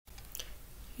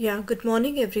Yeah, good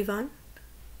morning everyone.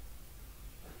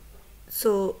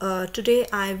 Today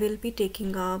I will be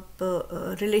taking up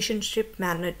relationship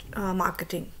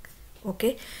marketing.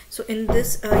 Okay, so in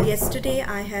this yesterday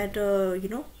I had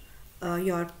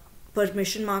your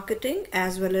permission marketing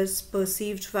as well as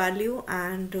perceived value,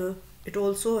 and it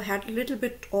also had a little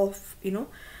bit of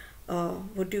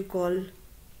what do you call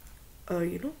uh,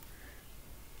 you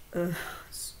know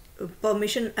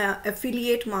permission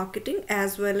affiliate marketing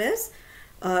as well as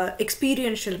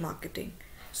experiential marketing.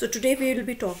 So today we will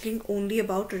be talking only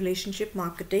about relationship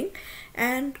marketing,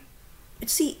 and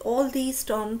see, all these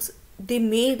terms, they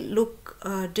may look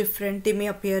different, they may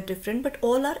appear different, but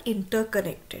all are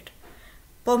interconnected.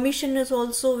 Permission is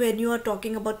also, when you are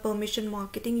talking about permission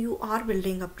marketing, you are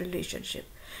building up relationship.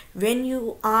 When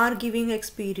you are giving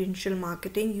experiential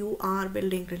marketing, you are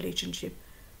building relationship.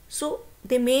 So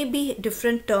they may be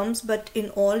different terms, but in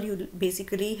all, you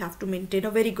basically have to maintain a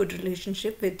very good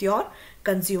relationship with your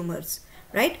consumers,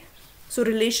 right? So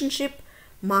relationship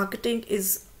marketing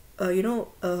is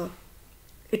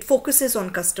it focuses on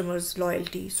customers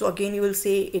loyalty. So again, you will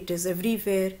say it is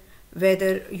everywhere,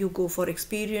 whether you go for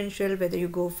experiential, whether you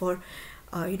go for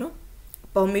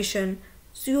permission.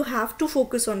 So you have to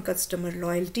focus on customer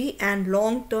loyalty and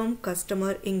long term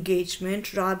customer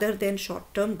engagement rather than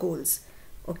short term goals.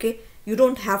 Okay, you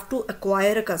don't have to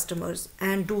acquire a customers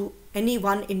and do any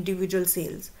one individual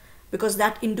sales, because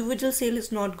that individual sale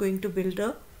is not going to build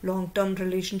a long term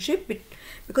relationship,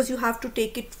 because you have to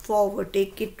take it forward,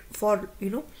 take it for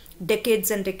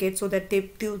decades and decades, so that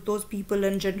those people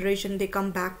and generation, they come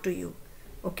back to you.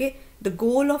 Okay, the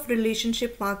goal of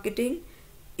relationship marketing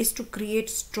is to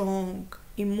create strong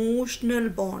emotional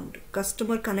bond,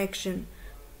 customer connection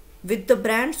with the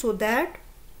brand, so that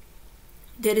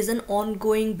there is an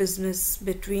ongoing business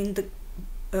between the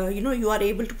you are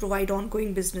able to provide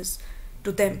ongoing business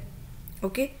to them.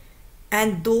 Okay,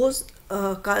 and those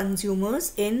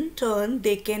consumers in turn,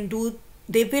 they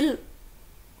will,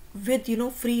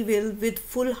 with free will, with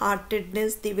full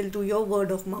heartedness, they will do your word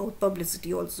of mouth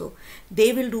publicity also.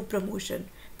 They will do promotion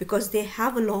because they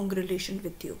have a long relation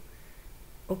with you.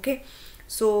 Okay,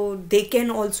 so they can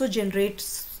also generate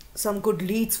some good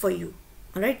leads for you.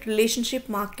 All right, relationship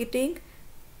marketing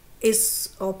is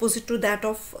opposite to that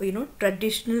of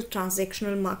traditional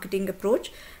transactional marketing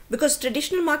approach, because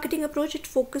traditional marketing approach, it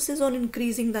focuses on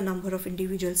increasing the number of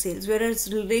individual sales,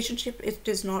 whereas relationship, it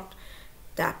is not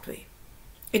that way.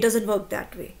 It doesn't work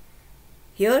that way.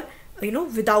 Here,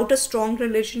 without a strong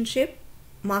relationship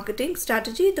marketing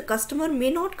strategy, the customer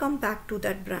may not come back to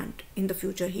that brand in the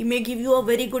future. He may give you a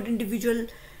very good individual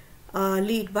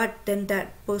lead, but then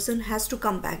that person has to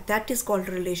come back. That is called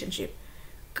relationship.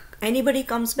 Anybody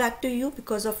comes back to you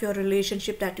because of your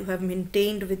relationship that you have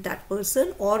maintained with that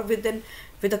person or with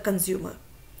a consumer.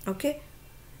 Okay,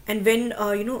 and when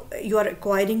you are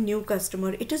acquiring new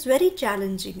customer, it is very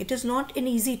challenging. It is not an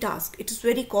easy task. It is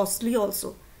very costly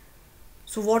also.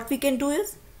 So what we can do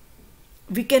is,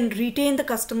 we can retain the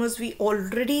customers we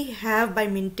already have by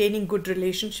maintaining good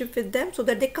relationship with them, so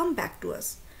that they come back to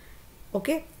us.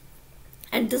 Okay,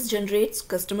 and this generates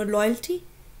customer loyalty.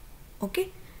 Okay,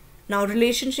 now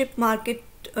relationship market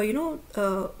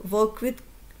work with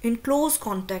in close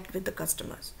contact with the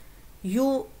customers.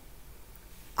 You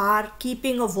are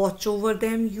keeping a watch over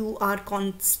them. You are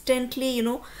constantly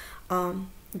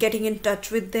getting in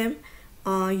touch with them.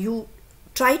 You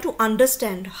try to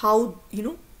understand how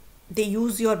they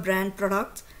use your brand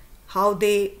products, how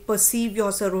they perceive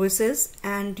your services,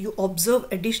 and you observe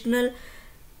additional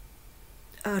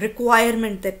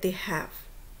requirement that they have.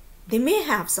 They may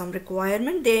have some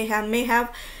requirement, may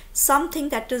have something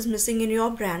that is missing in your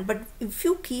brand, but if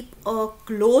you keep a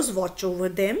close watch over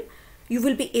them, you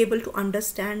will be able to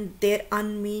understand their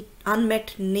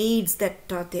unmet needs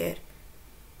that are there,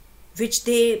 which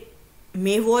they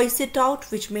may voice it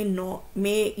out, which may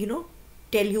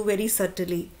tell you very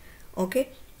subtly. Okay,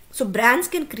 so brands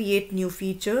can create new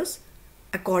features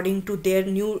according to their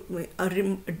new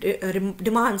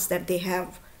demands that they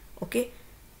have. Okay,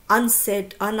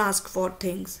 unsaid, unasked for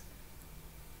things.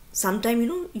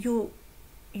 Sometimes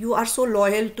you are so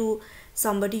loyal to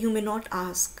somebody, you may not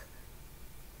ask.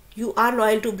 You are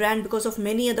loyal to brand because of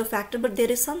many other factors, but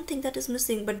there is something that is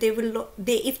missing, but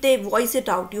if they voice it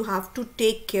out, you have to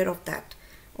take care of that.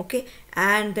 Okay,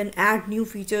 and then add new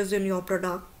features in your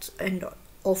product and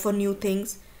offer new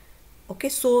things. Okay,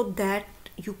 so that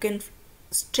you can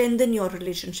strengthen your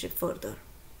relationship further.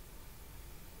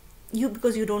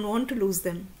 Because you don't want to lose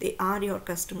them. They are your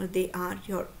customer.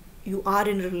 You are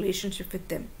in a relationship with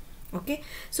them. Okay,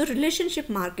 so relationship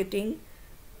marketing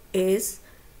is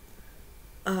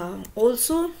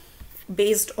also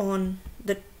based on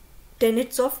the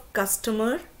tenets of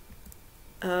customer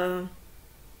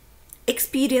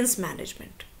experience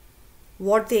management.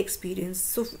 What they experience.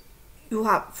 So you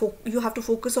have to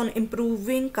focus on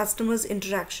improving customers'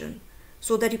 interaction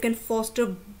so that you can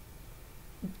foster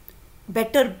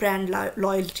better brand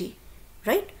loyalty,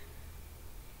 right?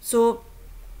 So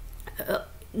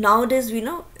nowadays we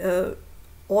know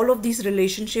all of these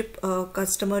relationship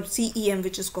customer CEM,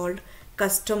 which is called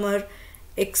customer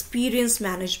experience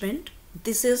management,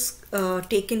 this is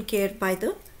taken care by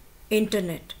the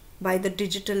internet, by the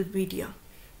digital media.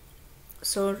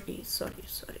 Sorry, I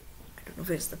don't know,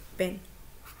 where's the pen?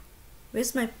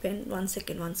 Where's my pen? One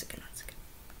second. What's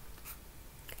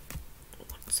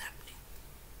happening?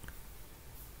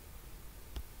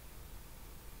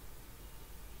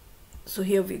 So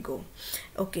here we go.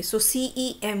 Okay, so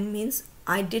CEM means,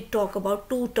 I did talk about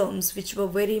two terms which were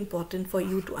very important for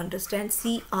you to understand: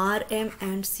 CRM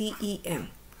and CEM.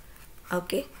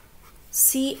 Okay,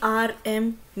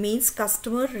 CRM means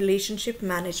customer relationship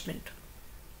management.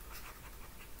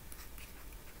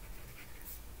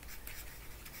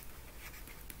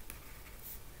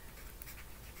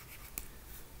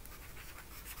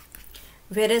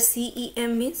 Whereas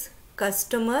CEM means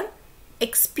customer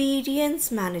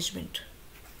experience management.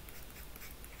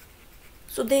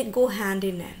 So they go hand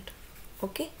in hand.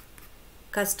 Okay,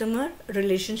 customer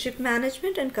relationship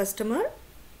management and customer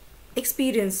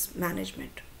experience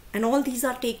management, and all these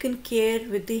are taken care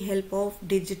with the help of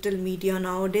digital media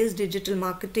nowadays, digital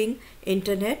marketing,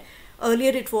 internet.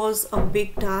 Earlier it was a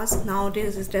big task.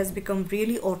 Nowadays it has become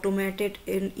really automated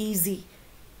and easy,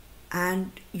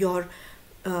 and your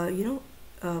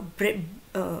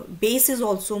base is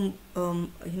also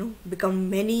become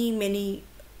many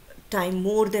time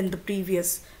more than the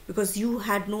previous, because you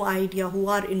had no idea who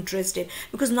are interested,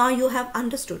 because now you have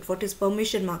understood what is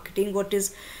permission marketing, what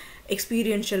is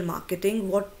experiential marketing,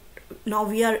 what now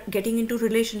we are getting into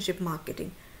relationship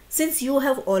marketing. Since you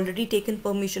have already taken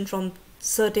permission from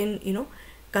certain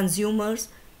consumers,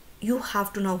 you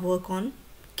have to now work on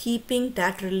keeping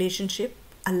that relationship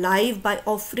alive by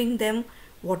offering them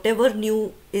whatever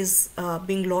new is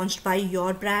being launched by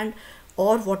your brand,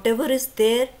 or whatever is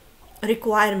their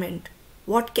requirement.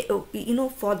 For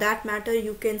that matter,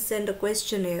 you can send a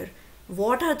questionnaire.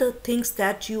 What are the things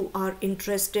that you are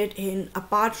interested in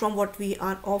apart from what we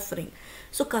are offering?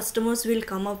 So customers will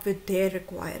come up with their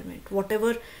requirement,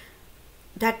 whatever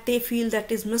that they feel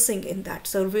that is missing in that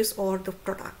service or the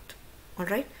product. All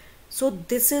right, so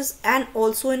this is, and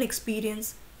also an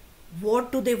experience.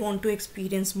 What do they want to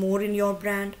experience more in your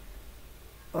brand?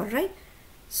 All right,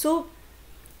 so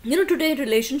today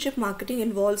relationship marketing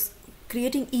involves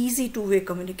creating easy two-way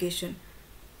communication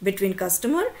between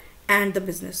customer and the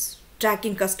business,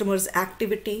 tracking customers'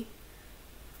 activity,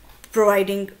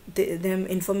 providing them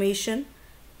information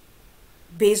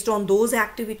based on those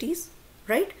activities,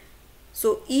 right?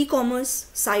 So e-commerce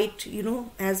site,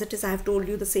 as it is, I have told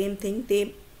you the same thing.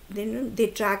 They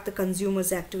track the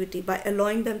consumer's activity by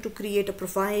allowing them to create a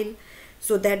profile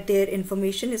so that their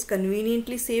information is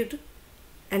conveniently saved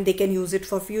and they can use it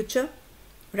for future,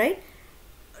 right?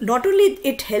 Not only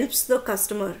it helps the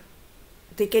customer,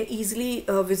 they can easily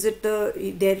visit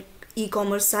their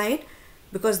e-commerce site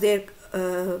because their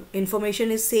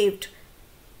information is saved.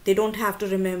 They don't have to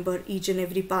remember each and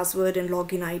every password and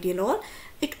login ID and all.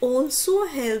 It also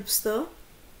helps the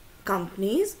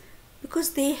companies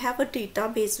because they have a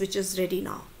database which is ready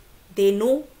now. They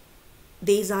know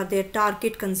these are their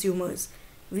target consumers.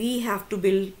 We have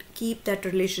to keep that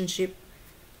relationship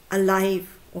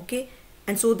alive, okay?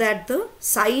 And so that the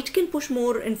site can push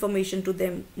more information to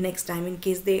them next time in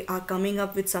case they are coming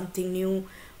up with something new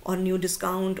or new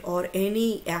discount or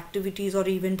any activities or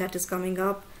event that is coming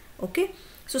up, okay?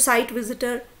 So site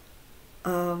visitor,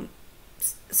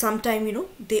 sometime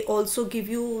they also give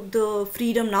you the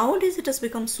freedom. Nowadays it has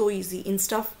become so easy.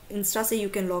 Insta say you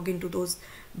can log into those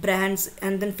brands,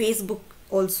 and then Facebook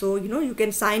also, you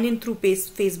can sign in through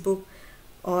Facebook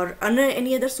or under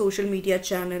any other social media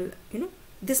channel.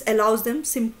 This allows them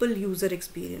simple user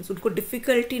experience. उनको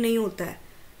difficulty नहीं होता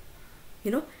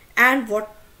है, and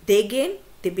what they gain,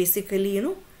 they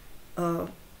basically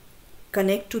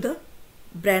connect to the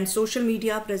brand social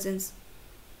media presence.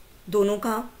 दोनों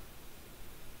का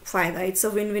फायदा. It's a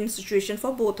win-win situation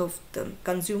for both of them,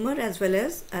 consumer as well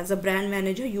as a brand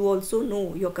manager. You also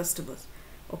know your customers,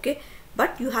 okay?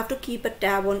 But you have to keep a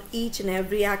tab on each and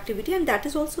every activity, and that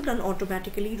is also done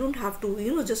automatically. You don't have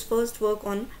to just first work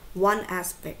on one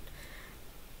aspect.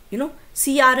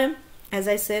 CRM, as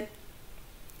I said,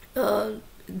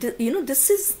 this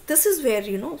is where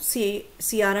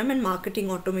CRM and marketing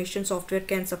automation software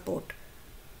can support.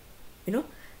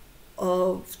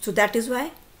 So that is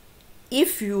why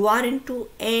if you are into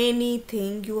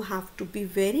anything, you have to be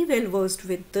very well versed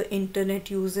with the internet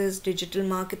uses, digital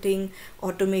marketing,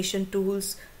 automation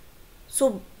tools.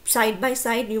 So side by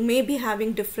side, you may be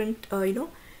having different,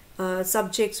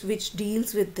 subjects which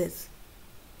deals with this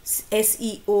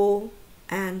SEO,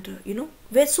 and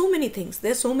there's so many things,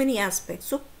 there's so many aspects.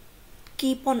 So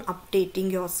keep on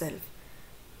updating yourself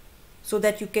so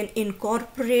that you can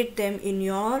incorporate them in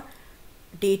your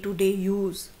day-to-day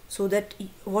use. So that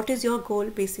what is your goal?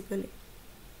 Basically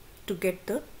to get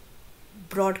the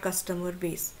broad customer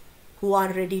base who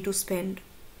are ready to spend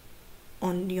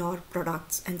on your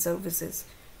products and services.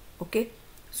 Okay,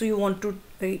 so you want to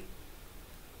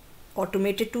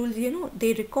automated tools,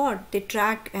 they record, they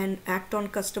track and act on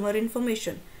customer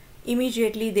information.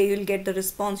 Immediately they will get the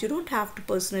response. You don't have to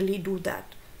personally do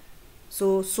that.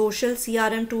 So social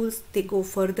CRM tools, they go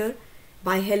further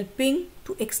by helping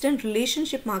to extend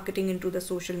relationship marketing into the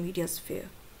social media sphere.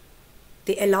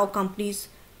 They allow companies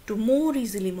to more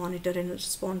easily monitor and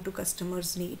respond to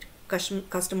customers' need,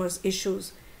 customers'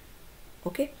 issues.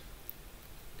 Okay,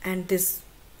 and this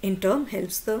in turn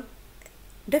helps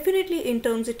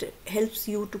it helps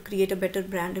you to create a better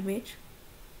brand image,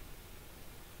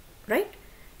 right?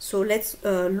 So let's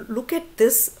look at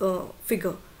this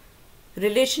figure.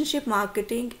 Relationship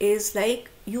marketing is like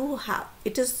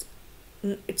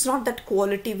it's not that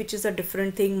quality which is a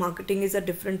different thing, marketing is a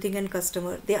different thing, and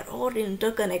customer, they are all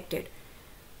interconnected.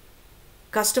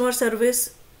 Customer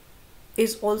service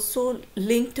is also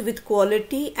linked with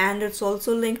quality, and it's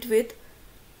also linked with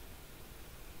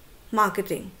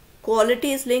marketing.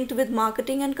 Quality is linked with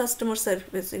marketing and customer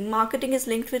service. Marketing is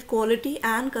linked with quality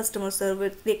and customer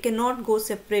service. They cannot go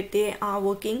separate. They are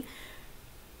working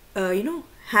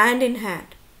hand in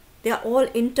hand. They are all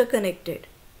interconnected.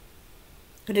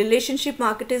 Relationship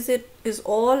marketing is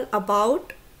all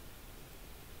about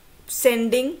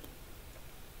sending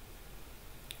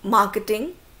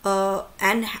marketing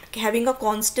and having a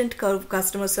constant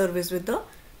customer service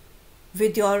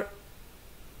with your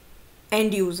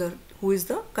end user, who is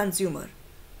the consumer.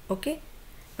 Okay,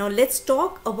 now let's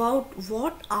talk about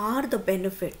what are the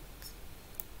benefits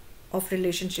of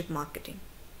relationship marketing.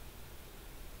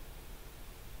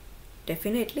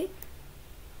 Definitely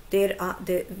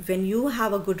when you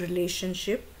have a good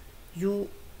relationship, you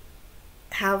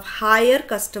have higher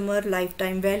customer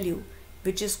lifetime value,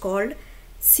 which is called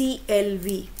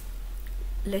CLV.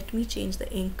 Let me change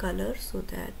the ink color so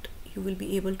that you will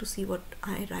be able to see what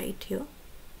I write here.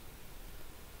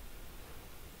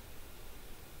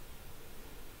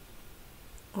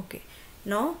 Okay,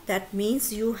 now that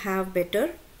means you have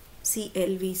better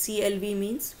CLV. CLV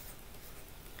means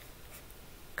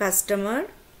customer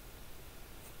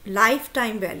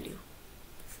lifetime value.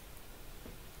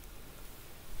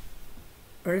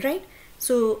 All right,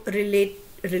 so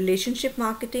relationship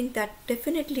marketing, that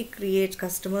definitely creates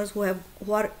customers who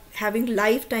are having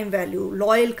lifetime value,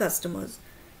 loyal customers,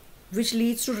 which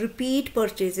leads to repeat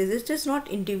purchases. It's just not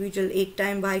individual ek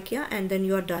time buy kiya and then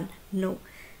you are done. No,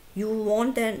 you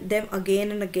want them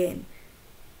again and again.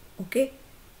 Okay,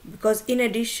 because in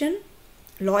addition,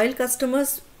 loyal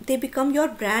customers, they become your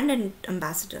brand and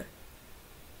ambassador,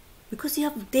 because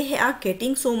they are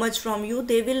getting so much from you.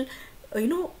 They will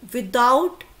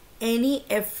without any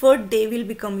effort, they will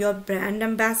become your brand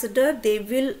ambassador. They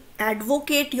will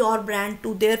advocate your brand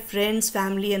to their friends,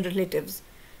 family and relatives.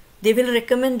 They will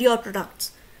recommend your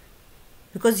products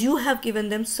because you have given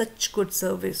them such good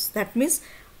service. That means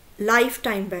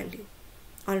lifetime value.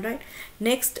 All right,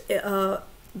 next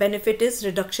benefit is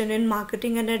reduction in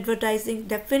marketing and advertising.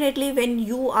 Definitely when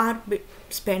you are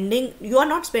spending, you are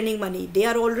not spending money, they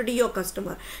are already your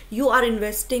customer. You are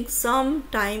investing some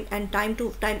time and time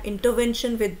to time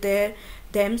intervention with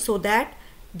them so that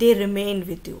they remain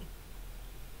with you,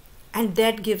 and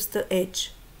that gives the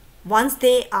edge. Once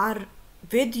they are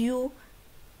with you,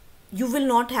 you will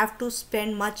not have to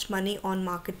spend much money on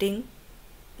marketing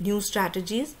new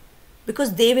strategies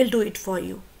because they will do it for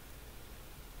you.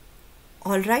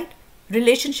 All right,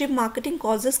 relationship marketing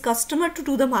causes customer to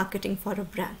do the marketing for a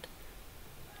brand,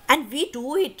 and we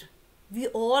do it. We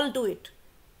all do it.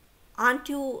 Aren't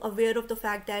you aware of the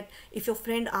fact that if your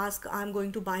friend asks, I'm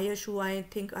going to buy a shoe, I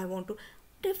think I want to,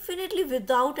 definitely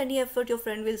without any effort your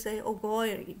friend will say, oh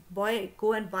boy,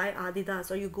 go and buy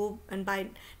Adidas, or you go and buy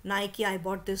Nike, I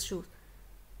bought this shoe.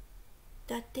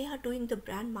 That they are doing the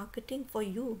brand marketing for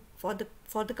you, for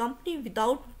the company,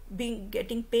 without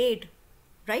getting paid,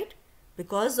 right?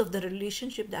 Because of the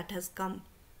relationship that has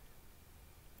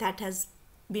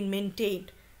been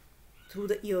maintained through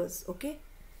the years. Okay,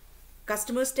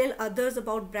 customers tell others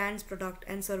about brands, product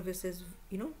and services,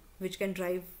 which can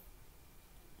drive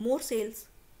more sales,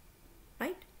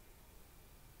 right?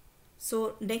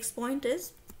 So next point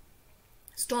is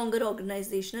stronger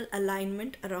organizational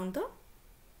alignment around the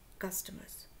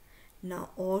customers. Now,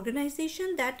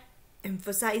 organization that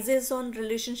emphasizes on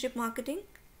relationship marketing,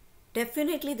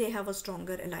 definitely they have a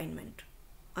stronger alignment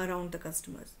around the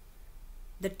customers.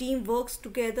 The team works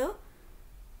together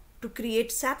to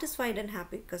create satisfied and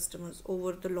happy customers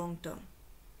over the long term.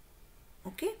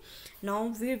 Okay,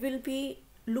 now we will be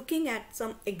looking at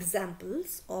some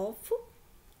examples of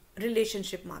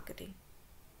relationship marketing.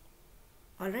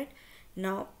 All right,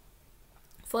 now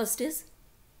first is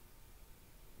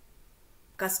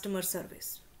customer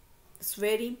service. It's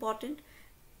very important.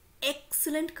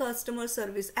 Excellent customer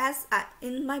service. As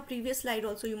in my previous slide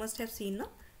also you must have seen now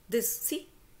this, see,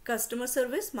 customer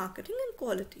service, marketing and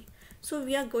quality. So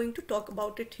we are going to talk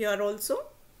about it here also.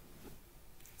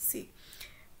 See,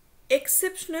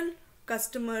 exceptional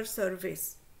customer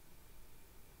service,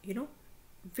 you know,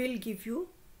 will give you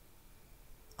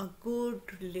a good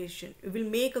relation. It will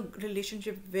make a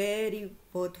relationship very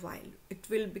worthwhile. It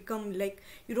will become like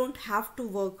you don't have to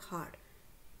work hard.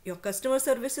 Your customer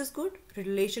service is good,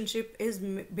 relationship is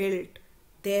built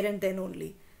there and then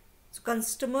only. So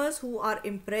customers who are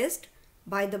impressed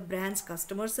by the brand's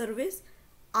customer service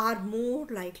are more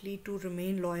likely to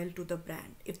remain loyal to the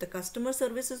brand. If the customer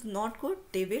service is not good,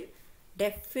 they will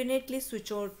definitely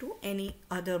switch over to any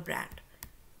other brand.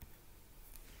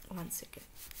 One second.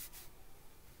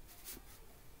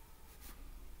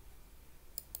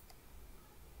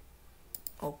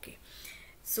 Okay,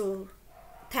 so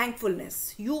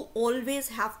thankfulness. You always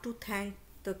have to thank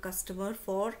the customer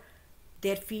for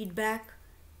their feedback,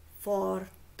 for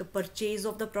the purchase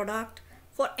of the product,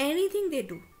 for anything they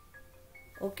do.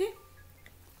 Okay,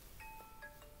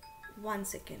 one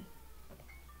second.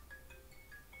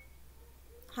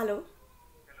 Hello.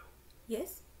 Hello.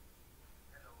 Yes.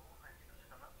 Hello. हाँ जी,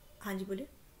 नमस्कार. हाँ जी बोलिए.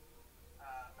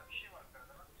 अक्षय बात कर रहा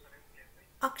था ना दूसरे प्लेस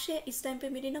से. अक्षय, इस टाइम पे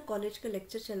मेरी ना कॉलेज का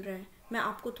लेक्चर चल रहा है, मैं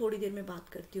आपको थोड़ी देर में बात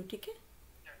करती हूँ, ठीक है?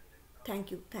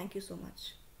 Thank you so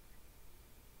much.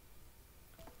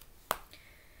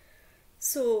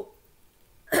 So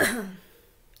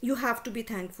you have to be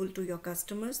thankful to your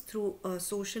customers through a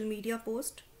social media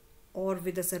post or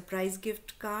with a surprise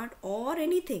gift card or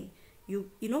anything. You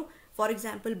know, for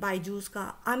example, Byju's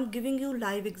ka, I'm giving you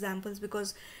live examples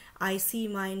because I see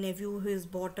my nephew who has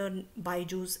bought a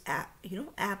Byju's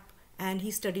app, and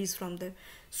he studies from there.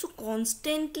 So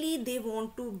constantly they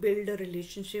want to build a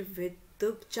relationship with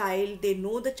the child. They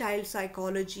know the child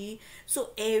psychology. So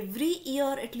every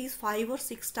year, at least 5 or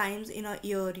 6 times in a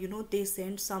year, you know, they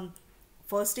send some.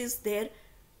 First is their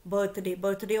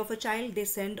birthday of a child. They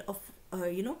send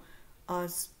a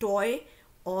toy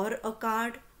or a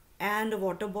card and a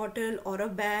water bottle or a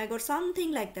bag or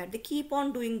something like that. They keep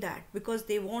on doing that because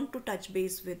they want to touch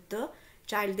base with the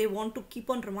child. They want to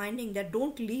keep on reminding that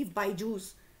don't leave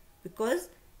Byju's because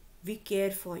we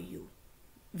care for you.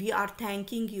 We are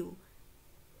thanking you.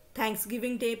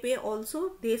 Thanksgiving Day pay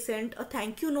also, they send a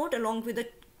thank you note along with a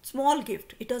small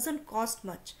gift. It doesn't cost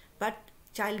much, but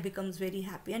child becomes very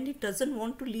happy and it doesn't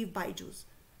want to leave Byju's.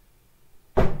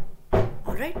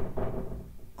 Alright?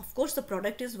 Of course, the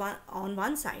product is on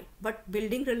one side, but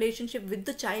building relationship with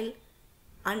the child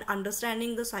and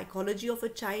understanding the psychology of a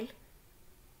child.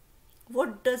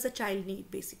 What does a child need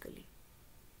basically?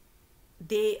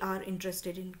 They are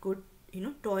interested in good,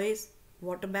 toys,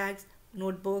 water bags,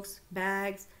 notebooks,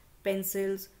 bags,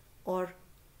 pencils, or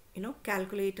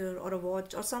calculator or a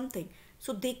watch or something.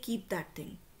 So they keep that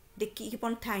thing. They keep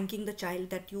on thanking the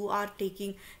child that you are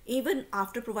taking. Even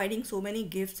after providing so many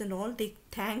gifts and all, they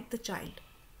thank the child.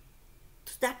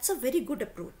 So that's a very good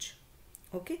approach.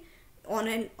 Okay, or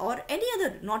any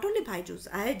other, not only Byju's.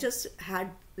 I just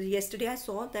had yesterday, I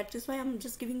saw, that is why I'm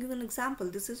just giving you an example.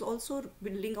 This is also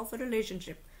building of a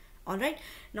relationship. All right,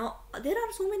 now there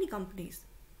are so many companies.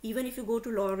 Even if you go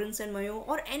to Lawrence and Mayo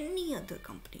or any other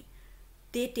company,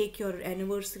 they take your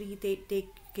anniversary, they take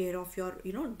care of your,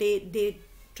 they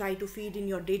try to feed in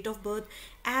your date of birth,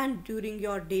 and during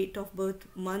your date of birth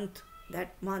month,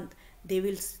 that month, they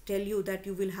will tell you that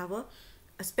you will have a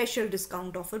special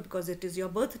discount offer because it is your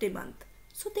birthday month.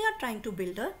 So they are trying to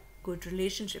build a good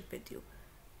relationship with you.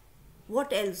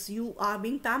 What else? You are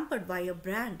being pampered by a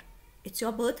brand. It's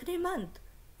your birthday month.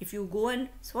 If you go and,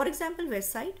 for example,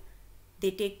 Westside,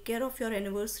 they take care of your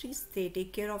anniversaries, they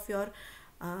take care of your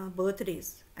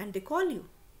birthdays, and they call you,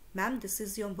 ma'am, this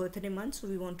is your birthday month, so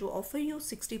we want to offer you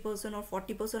 60% or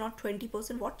 40% or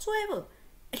 20% whatsoever.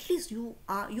 At least you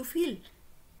feel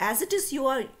as it is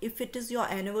if it is your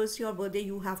anniversary or birthday,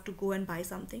 you have to go and buy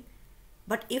something.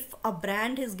 But if a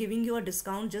brand is giving you a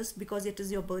discount just because it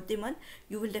is your birthday month,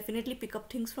 you will definitely pick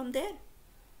up things from there,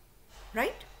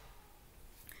 right?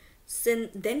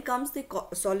 Then comes the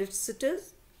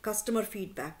solicitors customer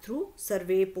feedback through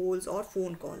survey, polls, or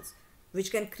phone calls,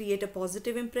 which can create a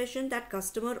positive impression that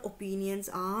customer opinions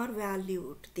are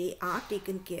valued, they are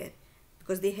taken care,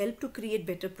 because they help to create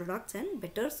better products and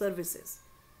better services,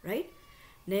 right?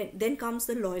 Then comes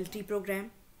the loyalty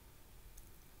program.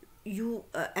 You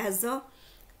as a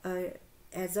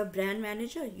brand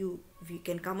manager, we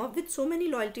can come up with so many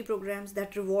loyalty programs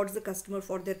that rewards the customer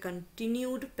for their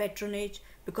continued patronage,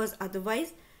 because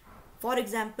otherwise, for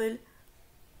example,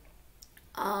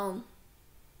 I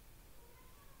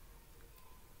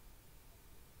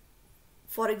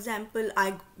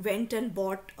went and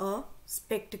bought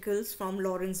spectacles from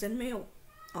Lawrence and Mayo.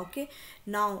 Okay,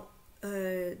 now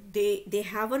they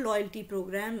have a loyalty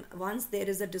program. Once there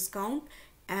is a discount,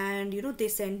 and they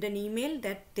send an email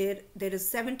that there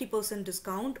is 70%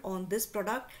 discount on this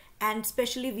product, and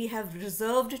especially we have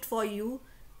reserved it for you,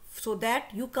 so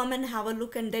that you come and have a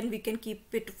look, and then we can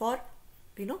keep it for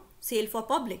sale for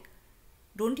public.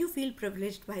 Don't you feel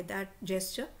privileged by that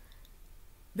gesture?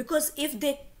 Because if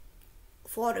they,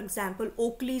 for example,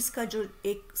 Oakley's का जो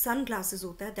एक sunglasses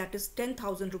होता है, that is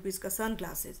 10,000 rupees का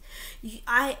sunglasses.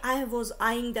 I was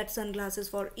eyeing that sunglasses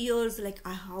for years, like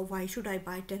why should I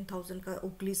buy 10,000 का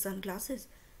Oakley sunglasses,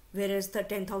 whereas the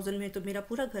 10,000 में तो मेरा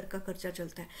पूरा घर का खर्चा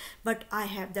चलता है. But I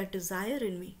have that desire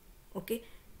in me. Okay,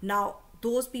 now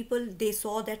those people, they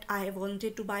saw that I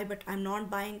wanted to buy but I'm not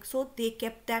buying, so they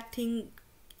kept that thing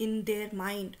in their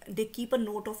mind. They keep a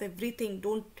note of everything.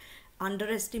 Don't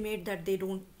underestimate that they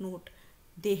don't note.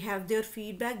 They have their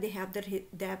feedback, they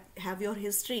have your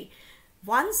history.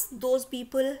 Once those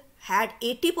people had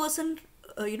 80%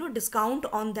 discount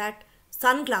on that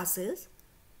sunglasses,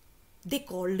 they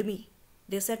called me.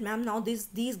 They said, ma'am, now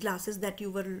these glasses that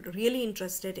you were really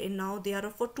interested in, now they are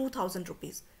for 2,000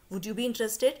 rupees. Would you be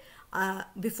interested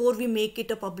before we make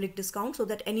it a public discount, so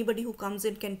that anybody who comes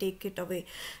in can take it away?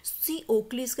 See,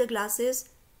 Oakley's glasses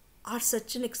are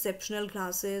such an exceptional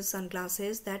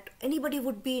sunglasses, that anybody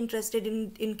would be interested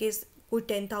in case कोई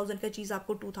 10,000 का चीज़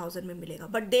आपको 2,000 में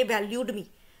मिलेगा. But they valued me.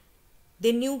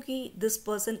 They knew कि this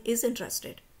person is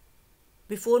interested.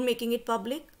 Before making it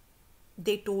public,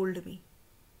 they told me.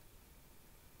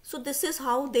 So this is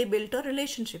how they built a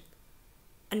relationship.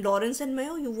 And Lawrence and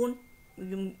Mayo,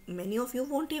 many of you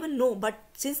won't even know, but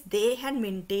since they had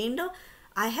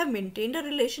I have maintained a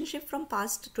relationship from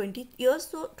past 20 years,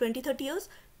 so 20-30 years,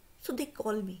 so they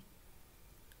call me.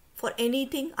 For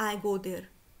anything, I go there.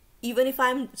 Even if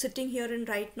I'm sitting here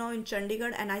right now in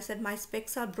Chandigarh and I said my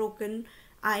specs are broken,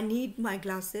 I need my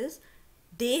glasses,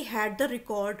 they had the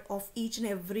record of each and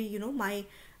every, my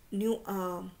new,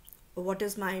 what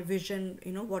is my vision,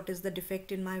 what is the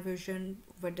defect in my vision,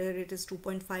 whether it is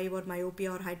 2.5 or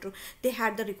myopia or hydro, they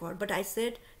had the record. But I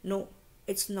said, no,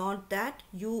 it's not that.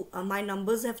 My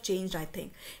numbers have changed, I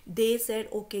think. They said,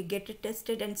 okay, get it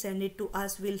tested and send it to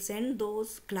us. We'll send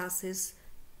those glasses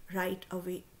right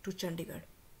away to Chandigarh.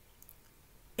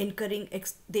 Incurring,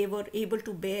 they were able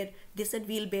to bear, they said,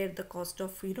 we'll bear the cost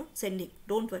of, sending.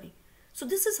 Don't worry. So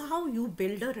this is how you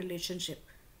build a relationship.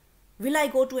 Will I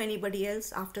go to anybody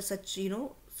else after such,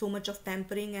 so much of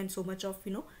pampering and so much of,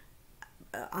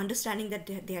 understanding that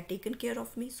they had taken care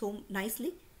of me so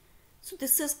nicely? So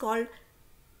this is called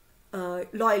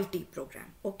loyalty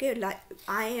program. Okay,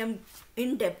 I am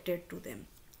indebted to them.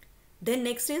 Then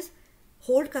next is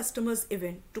hold customers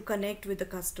event to connect with the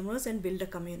customers and build a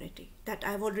community. That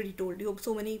I've already told you.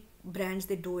 So many brands,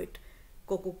 they do it.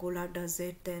 Coca-Cola does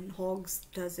it, then Hogs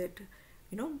does it,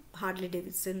 Harley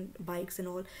Davidson bikes and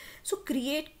all. So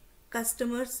create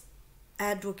customers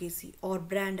advocacy or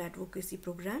brand advocacy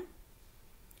program,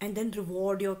 and then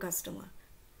reward your customer.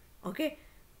 Okay,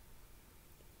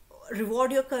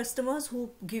 reward your customers who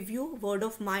give you word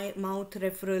of mouth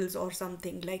referrals or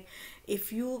something. Like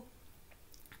if you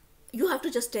have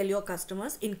to just tell your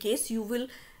customers, in case you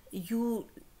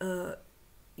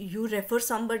refer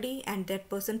somebody and that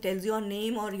person tells your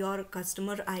name or your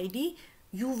customer ID,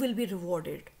 you will be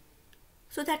rewarded.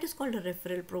 So that is called a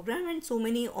referral program, and so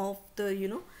many of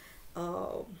the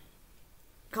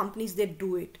companies that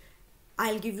do it.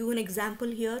 I'll give you an example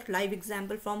here, live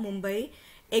example from Mumbai.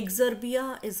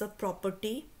 Exerbia is a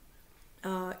property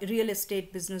real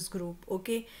estate business group.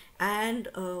 Okay, and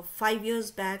 5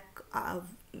 years back,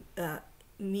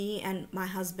 me and my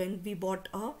husband, we bought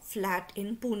a flat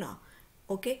in Pune.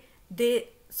 Okay,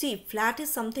 flat is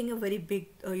something a very big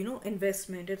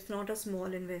investment. It's not a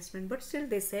small investment, but still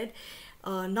they said,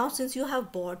 now since you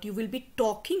have bought, you will be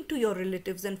talking to your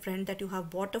relatives and friends that you have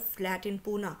bought a flat in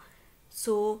Pune.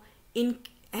 So in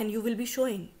and you will be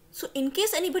showing. So in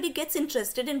case anybody gets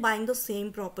interested in buying the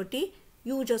same property,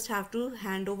 you just have to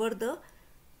hand over the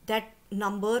that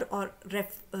number or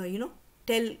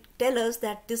tell us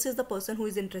that this is the person who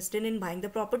is interested in buying the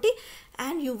property,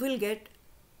 and you will get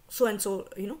so and so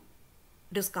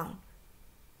discount.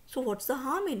 So what's the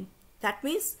harm in that?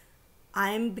 Means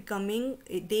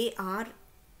they are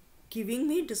giving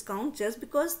me discount just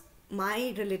because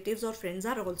my relatives or friends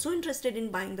are also interested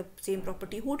in buying the same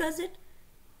property. Who does it?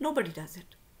 Nobody does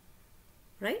it,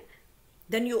 right?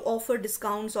 Then you offer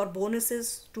discounts or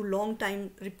bonuses to long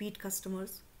time repeat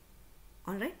customers.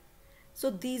 All right,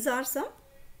 so these are some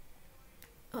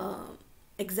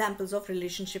examples of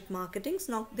relationship marketings.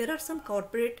 Now there are some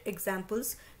corporate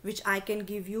examples which I can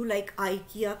give you, like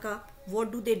IKEA ka.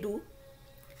 What do they do?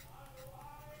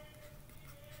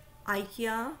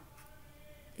 IKEA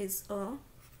is a,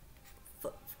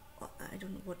 I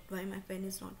don't know why my pen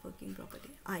is not working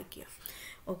properly. IKEA.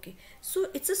 Okay, so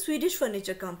it's a Swedish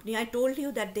furniture company. I told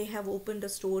you that they have opened a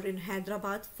store in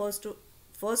Hyderabad.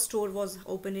 First store was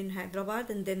opened in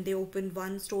Hyderabad, and then they opened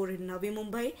one store in Navi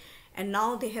Mumbai, and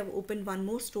now they have opened one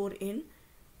more store in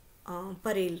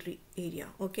Parel area.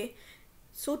 Okay,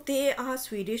 so they are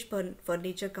Swedish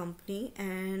furniture company,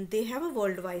 and they have a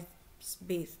worldwide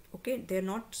base. Okay, they're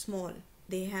not small.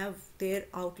 They have their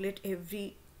outlet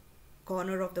every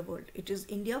corner of the world. It is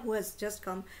India who has just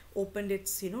opened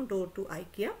its door to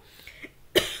IKEA.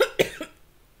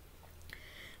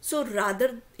 So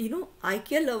rather,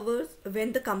 IKEA lovers,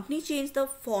 when the company changed the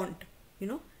font,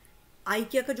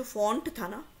 IKEA का जो font था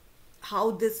ना,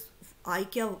 how this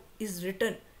IKEA is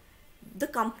written, the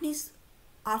companies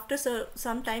after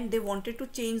some time they wanted to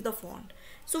change the font.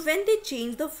 So when they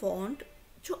changed the font,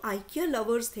 जो IKEA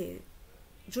lovers थे,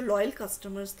 जो loyal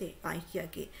customers थे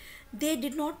IKEA के, they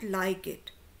did not like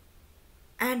it,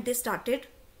 and they started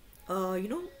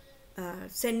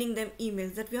sending them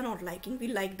emails that we are not liking, we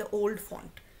like the old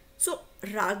font. So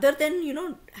rather than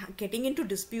getting into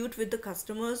dispute with the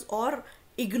customers or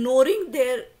ignoring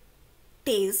their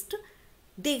taste,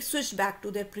 they switched back to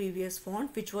their previous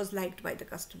font, which was liked by the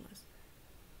customers.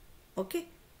 Okay,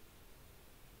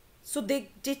 so they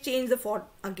changed the font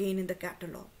again in the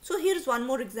catalog. So here's one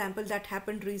more example that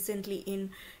happened recently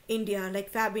in India, like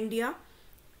Fab India.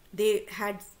 They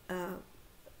had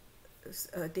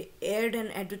they aired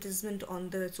an advertisement on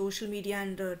the social media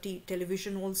and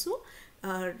television also,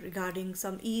 regarding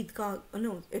some Eid ka,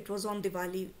 no, it was on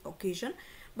Diwali occasion.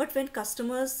 But when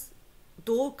customers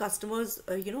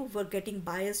were getting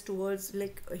biased towards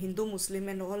like Hindu, Muslim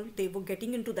and all, they were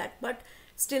getting into that, but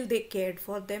still they cared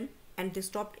for them, and they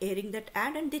stopped airing that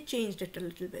ad and they changed it a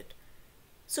little bit.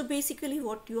 So basically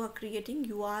what you are creating,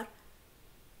 you are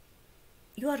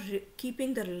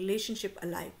keeping the relationship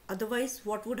alive. Otherwise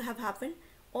what would have happened?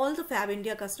 All the Fab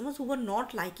India customers who were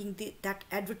not liking that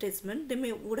advertisement,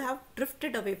 they would have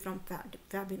drifted away from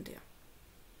Fab India,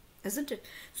 isn't it?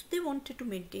 So they wanted to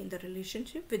maintain the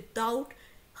relationship without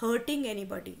hurting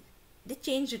anybody. They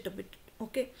changed it a bit.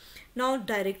 Okay, now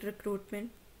direct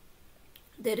recruitment.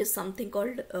 There is something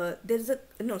called there's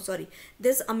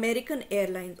American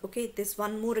Airlines. Okay, this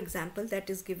one more example that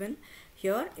is given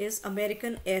here is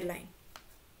American Airline.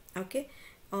 Okay,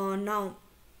 now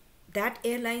that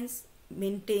airlines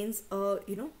maintains a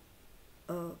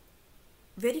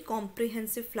very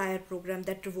comprehensive flyer program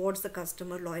that rewards the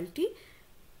customer loyalty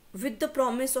with the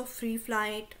promise of free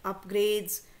flight,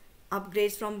 upgrades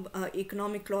from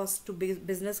economic class to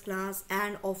business class,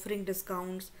 and offering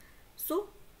discounts. So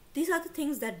these are the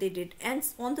things that they did, and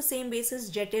on the same basis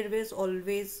Jet Airways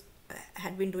always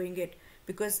had been doing it,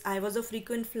 because I was a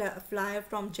frequent flyer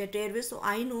from Jet Airways, so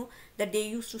I know that they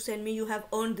used to send me, you have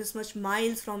earned this much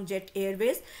miles from Jet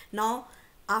Airways. Now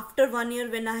after 1 year,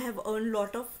 when I have earned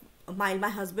lot of mile, my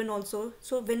husband also,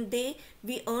 so when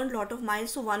we earned lot of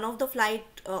miles, so one of the flight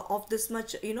of this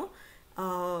much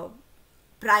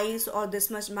price or this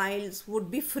much miles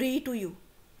would be free to you.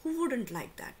 Who wouldn't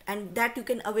like that? And that you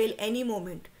can avail any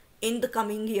moment in the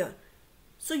coming year.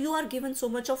 So you are given so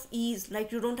much of ease,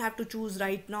 like you don't have to choose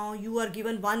right now. You are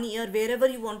given 1 year, wherever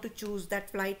you want to choose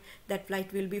that flight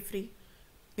will be free.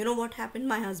 You know what happened?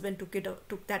 My husband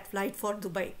took that flight for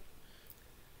Dubai.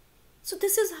 So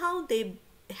this is how they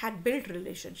had built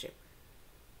relationship,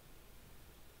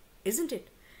 isn't it?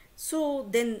 So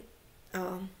then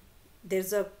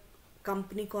there's a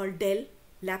company called Dell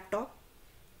laptop.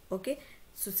 Okay,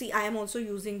 so see, I am also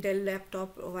using Dell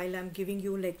laptop while I'm giving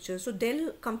you lectures. So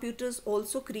Dell computers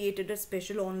also created a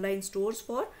special online stores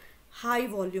for high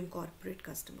volume corporate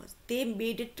customers. They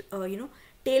made it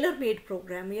tailor made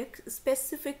program, एक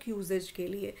specific usage के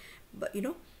लिए. But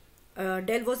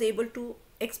Dell was able to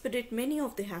expedite many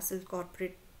of the hassles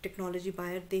corporate technology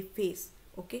buyer they face.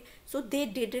 Okay, so they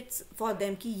did it for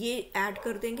them कि ये add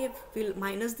कर देंगे, will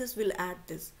minus this, will add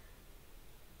this.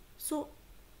 So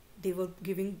they were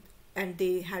giving, and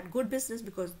they had good business,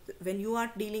 because when you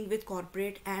are dealing with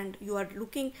corporate and you are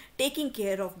taking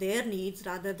care of their needs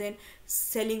rather than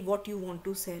selling what you want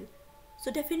to sell,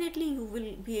 so definitely you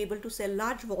will be able to sell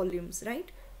large volumes,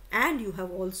 right? And you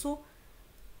have also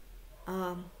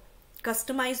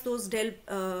customized those Dell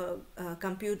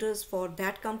computers for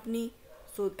that company,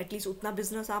 so at least utna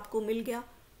business aapko mil gaya.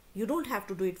 You don't have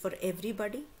to do it for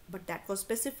everybody, but that was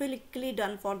specifically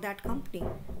done for that company.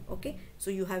 Okay,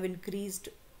 so you have increased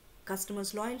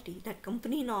customers loyalty. That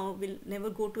company now will never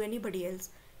go to anybody else.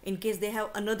 In case they have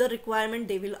another requirement,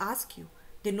 they will ask you.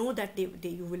 They know that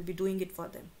you will be doing it for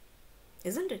them,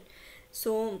 isn't it?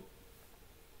 So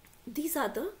these are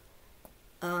the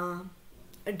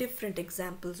different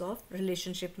examples of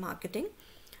relationship marketing.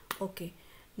 Okay,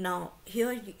 now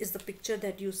here is the picture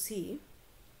that you see.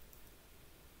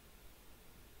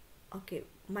 Okay,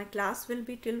 my class will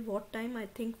be till what time? I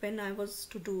think when I was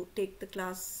to take the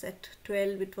class at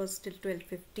 12, it was till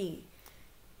 12:50.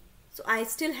 So I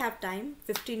still have time,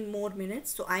 15 more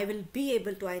minutes. So I will be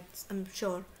able to, I'm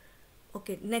sure.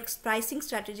 Okay, next pricing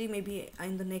strategy, maybe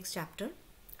in the next chapter.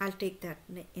 I'll take that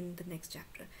in the next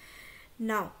chapter.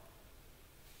 Now,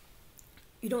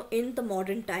 in the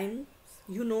modern times,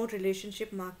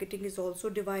 relationship marketing is also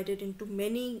divided into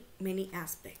many, many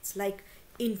aspects, like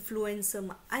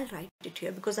influencer. I'll write it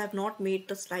here because I've not made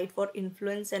the slide for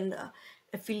influence and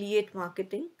affiliate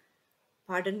marketing.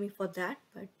 Pardon me for that,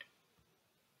 but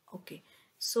okay.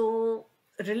 So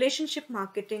relationship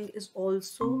marketing is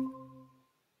also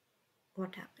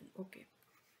what happened. Okay.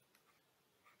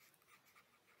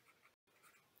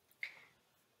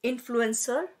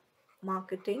 Influencer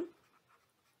marketing.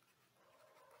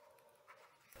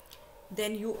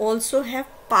 Then you also have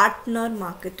partner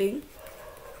marketing.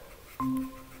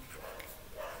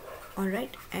 All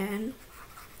right, and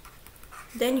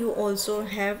then you also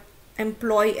have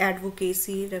employee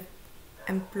advocacy,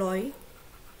 employee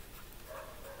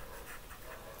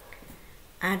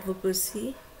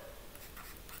advocacy.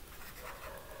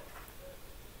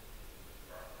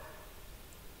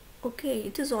 Okay,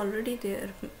 it is already there.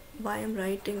 Why I'm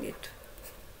writing it?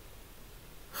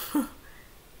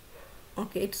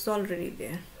 Okay, it's already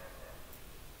there.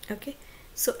 Okay,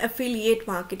 so affiliate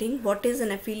marketing. What is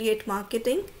an affiliate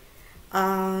marketing?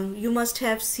 You must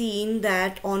have seen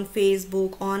that on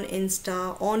Facebook, on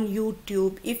Insta, on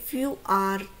YouTube. If you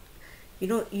are,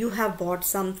 you have bought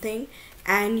something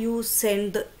and you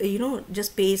send the,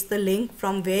 just paste the link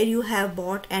from where you have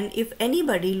bought, and if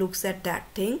anybody looks at that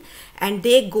thing and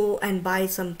they go and buy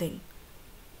something,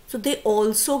 so they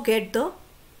also get the,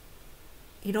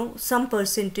 some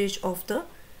percentage of the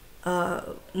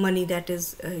money that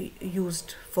is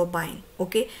used for buying.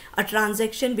 Okay, a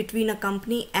transaction between a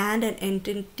company and an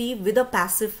entity with a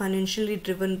passive financially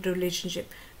driven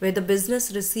relationship where the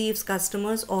business receives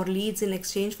customers or leads in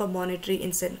exchange for monetary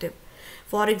incentive.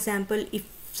 For example, if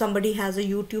somebody has a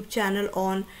YouTube channel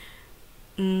on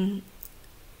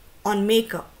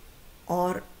makeup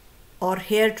or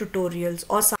hair tutorials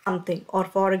or something, or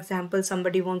for example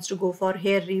somebody wants to go for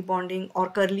hair rebonding or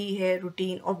curly hair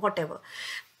routine or whatever,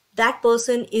 that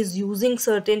person is using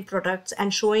certain products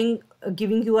and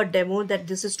giving you a demo that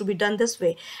this is to be done this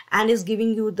way, and is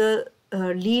giving you the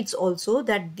leads also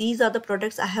that these are the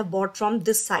products I have bought from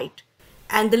this site,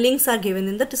 and the links are given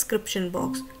in the description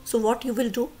box. So what you will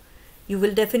do, you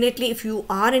will definitely, if you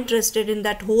are interested in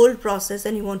that whole process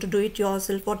and you want to do it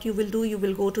yourself, what you will do, you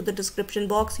will go to the description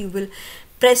box, you will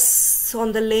press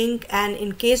on the link, and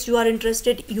in case you are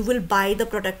interested, you will buy the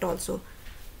product also.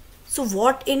 So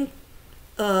what you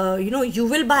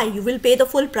will buy, you will pay the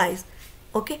full price.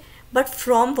 Okay, but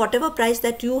from whatever price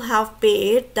that you have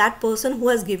paid, that person who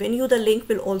has given you the link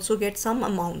will also get some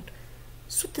amount.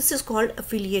 So this is called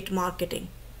affiliate marketing.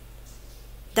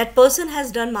 That person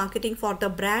has done marketing for the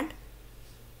brand.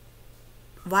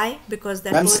 Why? Because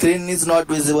that screen is not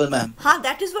visible, ma'am.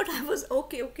 That is what I was,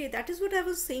 okay, that is what I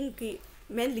was saying कि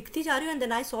मैं लिखती जा रही हूँ and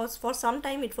then I saw for some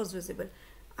time it was visible.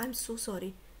 I'm so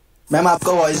sorry. Ma'am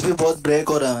आपका voice भी बहुत break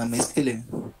हो रहा है मैम, इसके लिए.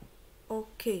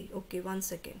 Okay, 1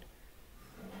 second.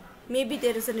 Maybe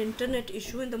there is an internet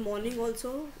issue in the morning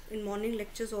also. In morning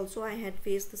lectures also I had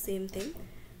faced the same thing.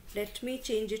 Let me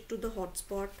change it to the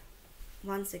hotspot.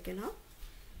 1 second,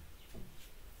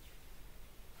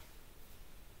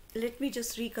 Let me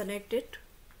just reconnect it,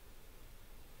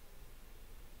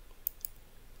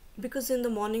 because in the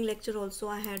morning lecture also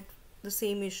I had the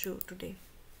same issue today.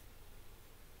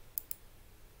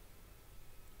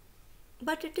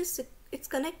 But it is It's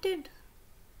connected.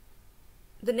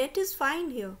 The net is fine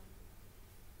here.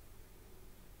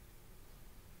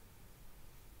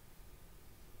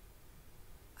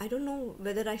 I don't know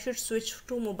whether I should switch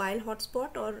to mobile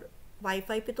hotspot or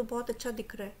Wi-Fi पे तो बहुत अच्छा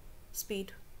दिख रहा है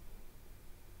speed.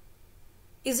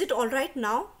 Is it all right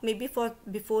now? Maybe for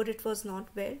before it was not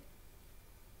well.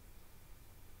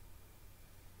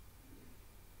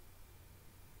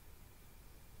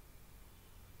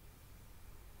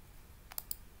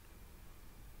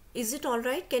 Is it all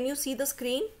right? Can you see the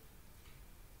screen?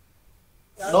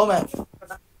 No, ma'am.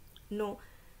 No.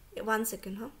 One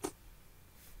second, huh?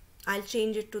 I'll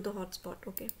change it to the hotspot.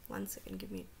 Okay, one second.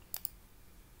 Give me.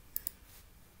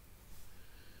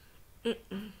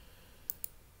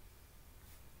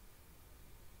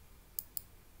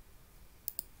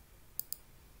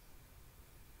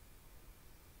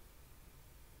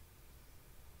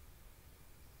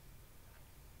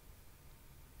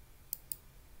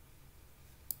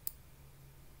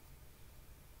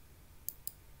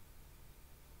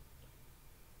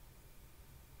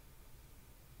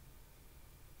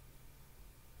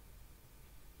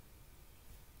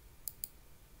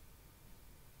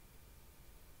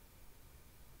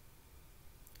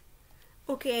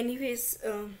 Okay, anyways,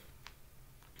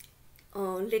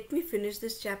 let me finish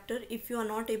this chapter. If you are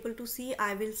not able to see,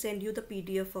 I will send you the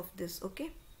PDF of this. Okay.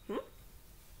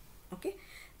 Okay,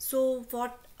 so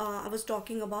what I was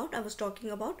talking about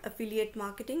affiliate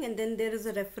marketing, and then there is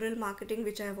a referral marketing,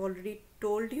 which I have already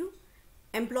told you.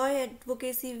 Employee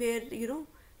advocacy, where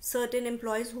certain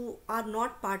employees who are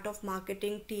not part of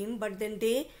marketing team, but then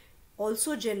they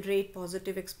also generate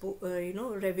positive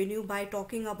revenue by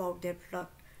talking about their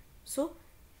product. So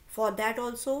for that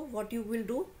also, what you will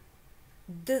do,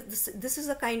 this is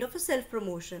a kind of a self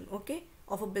promotion, okay,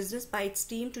 of a business by its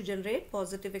team to generate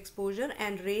positive exposure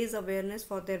and raise awareness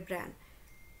for their brand.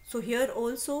 So here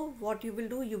also, what you will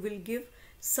do, you will give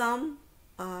some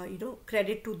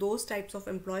credit to those types of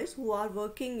employees who are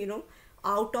working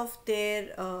out of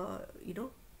their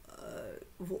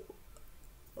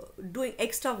doing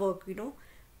extra work,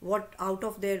 what out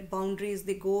of their boundaries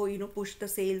they go, push the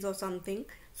sales or something.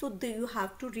 So you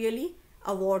have to really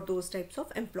award those types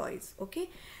of employees. Okay,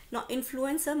 now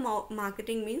influencer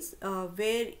marketing means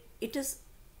where it is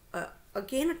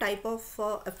again a type of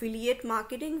affiliate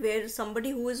marketing, where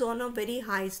somebody who is on a very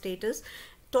high status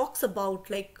talks about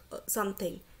like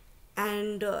something,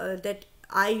 and that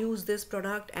I use this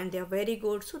product and they are very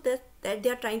good, so that they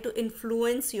are trying to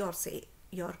influence your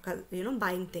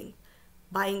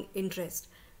buying interest.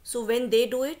 So when they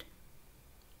do it,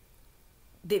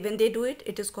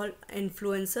 it is called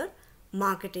influencer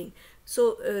marketing.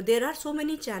 So there are so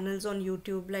many channels on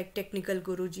YouTube like Technical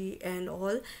Guruji and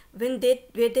all, where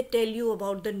they tell you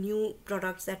about the new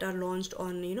products that are launched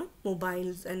on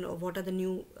mobiles, and what are the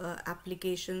new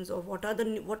applications, or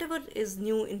whatever is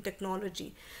new in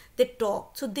technology. They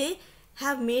talk. So they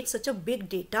have made such a big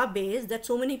database that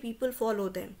so many people follow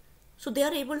them, so they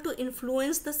are able to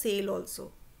influence the sale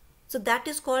also. So that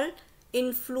is called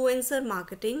influencer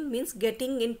marketing, means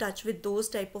getting in touch with those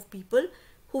type of people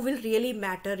who will really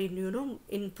matter in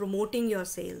in promoting your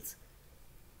sales.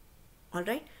 All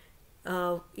right.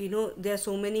 There are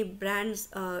so many brands,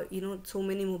 so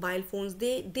many mobile phones,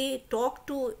 they talk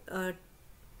to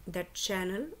that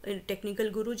channel in Technical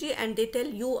Guruji, and they tell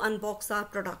you unbox our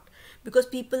product, because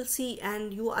people see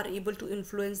and you are able to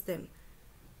influence them.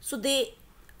 So they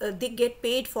get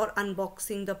paid for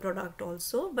unboxing the product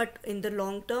also, but in the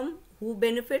long term, who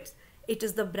benefits? It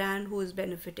is the brand who is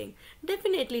benefiting.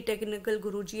 Definitely Technical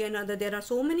Guruji and there are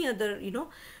so many other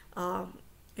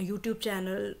YouTube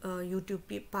channel,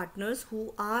 YouTube partners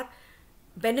who are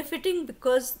benefiting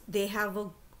because they have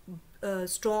a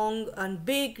strong and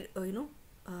big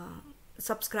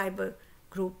subscriber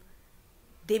group.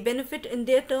 They benefit in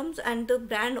their terms, and the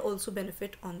brand also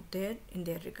benefit in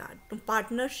their regard.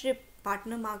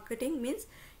 Partner marketing means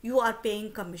you are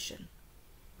paying commission.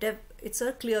 It's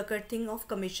a clear-cut thing of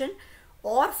commission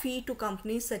or fee to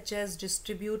companies such as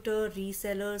distributor,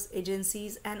 resellers,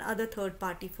 agencies, and other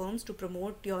third-party firms to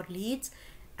promote your leads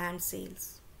and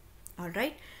sales. All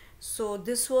right. So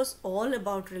this was all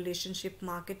about relationship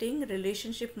marketing.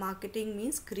 Relationship marketing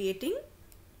means creating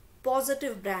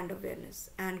positive brand awareness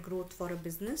and growth for a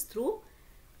business through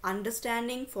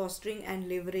understanding, fostering, and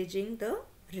leveraging the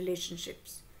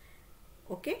relationships.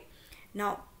 Okay.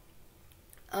 Now,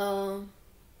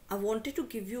 I wanted to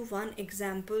give you one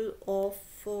example of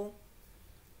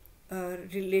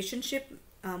relationship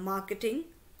marketing,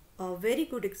 a very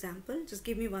good example. Just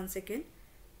give me 1 second,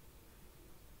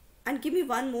 and give me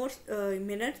one more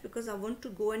minute, because I want to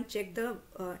go and check the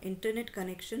internet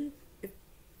connection. If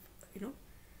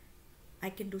I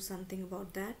can do something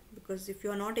about that, because if you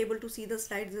are not able to see the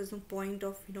slides, there's no point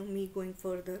of me going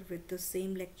further with the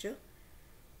same lecture.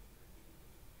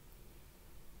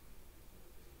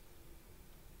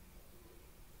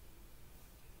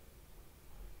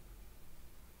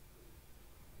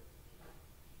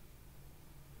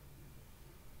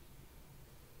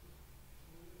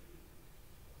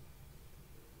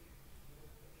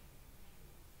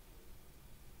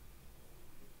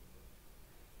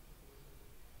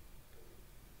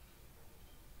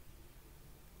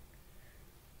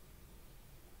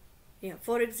 Yeah,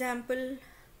 for example,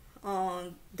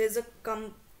 there's a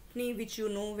company which you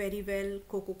know very well,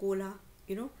 Coca-Cola.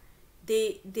 You know,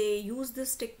 they use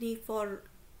this technique for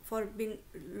been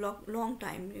long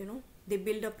time. You know, they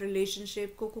build up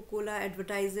relationship. Coca-Cola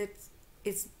advertises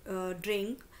its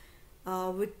drink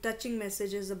with touching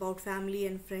messages about family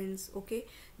and friends. Okay,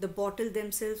 the bottle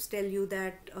themselves tell you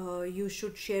that you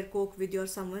should share Coke with your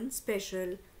someone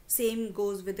special. Same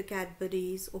goes with the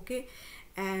Cadbury's. Okay,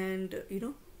 and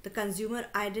the consumer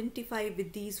identify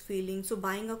with these feelings, so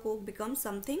buying a Coke becomes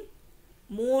something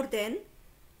more than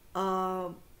uh,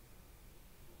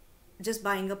 just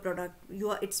buying a product.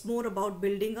 It's more about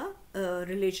building a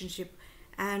relationship.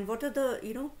 And what are the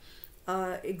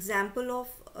example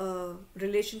of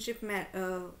relationship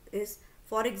is,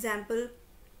 for example,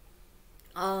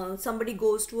 somebody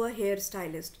goes to a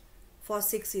hairstylist for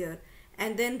 6 years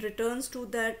and then returns to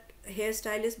that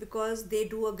hairstylist because they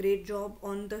do a great job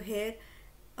on the hair.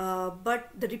 But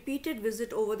the repeated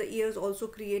visit over the years also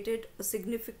created a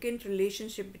significant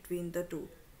relationship between the two.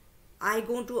 I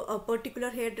go to a particular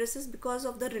hairdresser because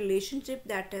of the relationship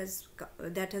that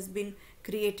has been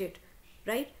created,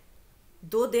 right?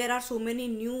 Though there are so many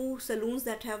new saloons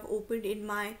that have opened in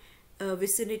my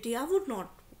vicinity, I would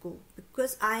not go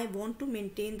because I want to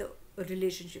maintain the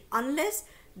relationship. Unless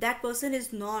that person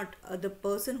is not the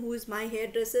person who is my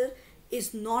hairdresser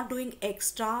is not doing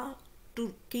extra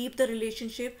to keep the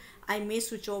relationship, I may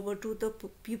switch over to the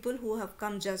people who have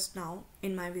come just now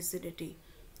in my vicinity.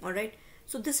 All right.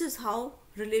 So this is how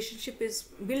relationship is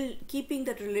build. Keeping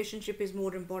that relationship is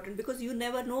more important, because you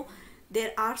never know,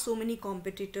 there are so many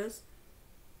competitors.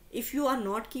 If you are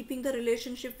not keeping the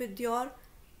relationship with your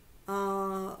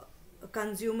uh,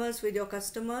 consumers, with your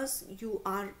customers, you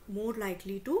are more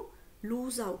likely to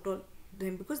lose out on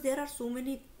them, because there are so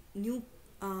many new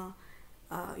uh,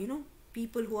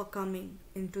 people who are coming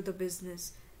into the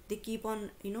business. They keep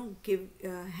on give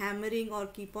hammering, or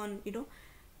keep on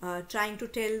trying to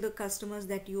tell the customers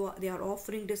that they are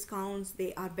offering discounts,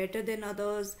 they are better than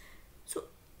others. So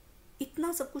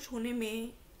इतना सब कुछ होने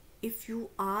में, if you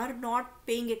are not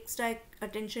paying extra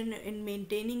attention in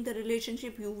maintaining the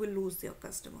relationship, you will lose your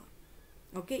customer.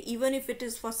 Okay, even if it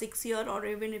is for 6 year, or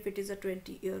even if it is a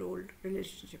 20-year-old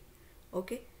relationship.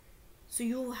 Okay, so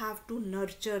you have to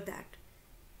nurture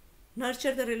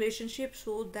the relationship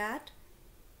so that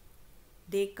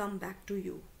they come back to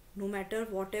you. No matter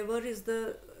whatever is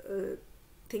the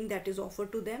thing that is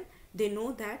offered to them, they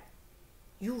know that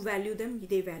you value them,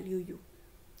 they value you.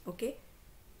 Okay,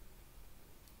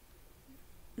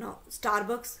 now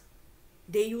Starbucks,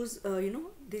 they use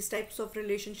these types of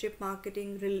relationship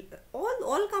marketing.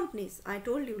 All companies, I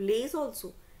told you, Lay's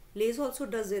also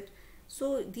does it.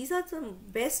 So these are some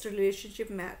best relationship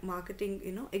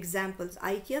marketing examples.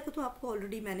 IKEA का तो आपको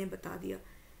already मैंने बता दिया.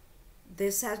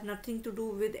 This has nothing to do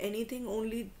with anything,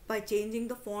 only by changing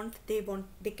the font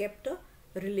they kept a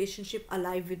relationship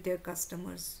alive with their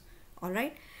customers. All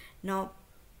right, now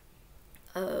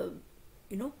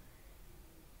you know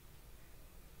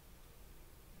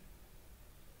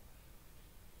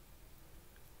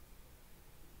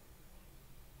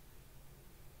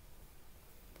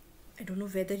I don't know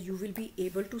whether you will be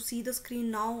able to see the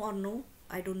screen now or no.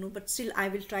 I don't know, but still I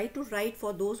will try to write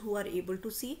for those who are able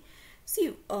to see.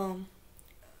 See,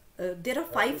 there are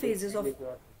 5 phases of.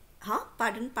 Huh?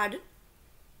 Pardon.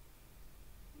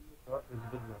 Not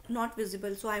visible, ma'am. Not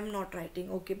visible, so I'm not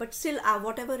writing. Okay, but still,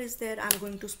 whatever is there, I'm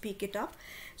going to speak it up.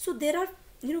 So there are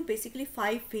basically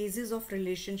 5 phases of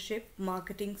relationship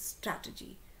marketing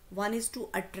strategy. One is to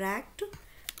attract,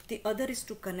 the other is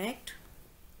to connect,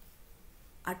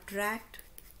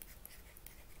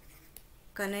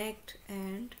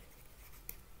 and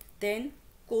then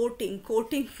courting.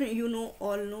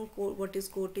 All know what is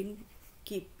courting,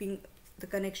 keeping the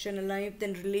connection alive.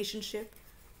 Then relationship,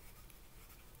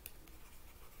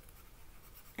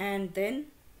 and then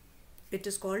it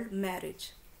is called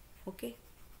marriage. Okay,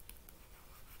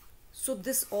 so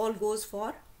this all goes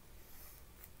for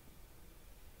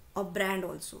a brand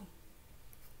also,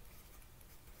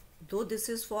 though this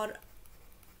is for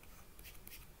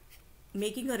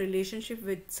making a relationship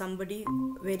with somebody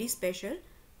very special,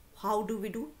 how do?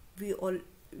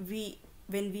 We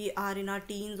when we are in our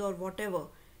teens or whatever,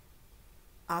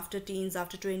 after teens,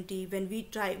 after 20, when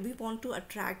we want to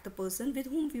attract the person with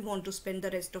whom we want to spend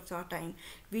the rest of our time.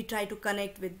 We try to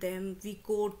connect with them, we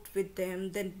quote with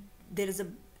them, then there is a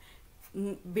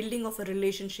building of a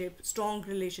relationship, strong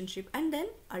relationship, and then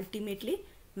ultimately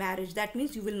marriage. That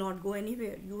means you will not go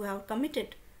anywhere, you have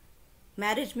committed.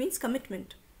 Marriage means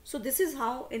commitment. So this is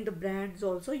how in the brands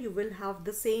also you will have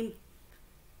the same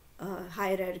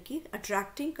hierarchy: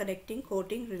 attracting, connecting,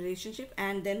 courting, relationship,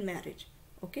 and then marriage.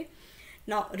 Okay.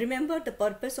 Now remember, the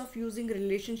purpose of using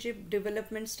relationship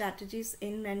development strategies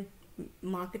in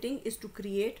marketing is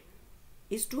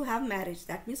to have marriage.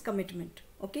 That means commitment.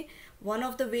 Okay. One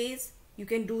of the ways you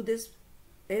can do this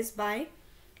is by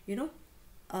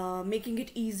making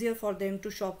it easier for them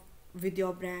to shop with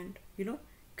your brand.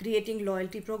 Creating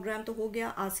loyalty program तो हो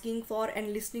गया, asking for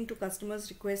and listening to customers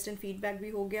request and feedback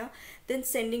भी हो गया, then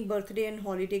sending birthday and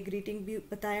holiday greeting भी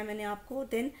बताया मैंने आपको.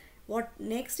 Then what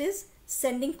next is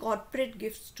sending corporate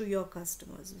gifts to your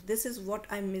customers. This is what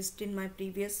I missed in my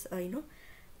previous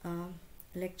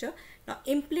lecture. Now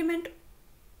implement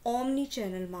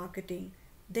omni-channel marketing.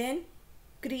 Then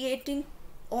creating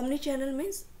omni-channel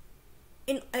means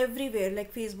in everywhere,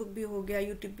 like Facebook भी हो गया,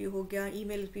 YouTube भी हो गया,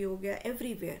 email भी हो गया,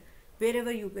 everywhere,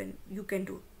 wherever you can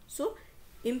do. So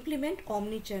implement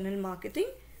omni-channel marketing.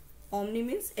 Omni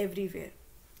means everywhere.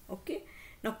 Okay.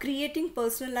 Now creating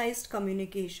personalized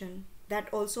communication,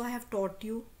 that also I have taught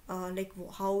you like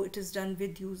how it is done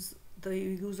with the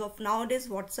use of nowadays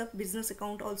WhatsApp business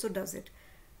account also does it.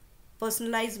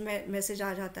 Personalized message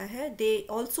aa jata hai. They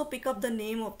also pick up the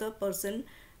name of the person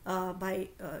by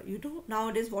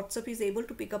nowadays WhatsApp is able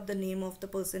to pick up the name of the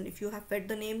person. If you have fed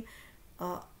the name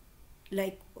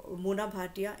like Mona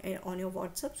Bhatia on your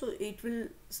WhatsApp, so it will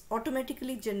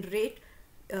automatically generate,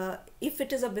 if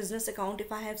it is a business account,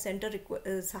 if I have sent a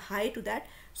hi to that,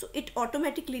 so it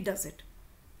automatically does it.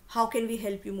 How can we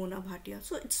help you, Mona Bhatia?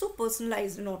 So it's so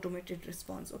personalized and automated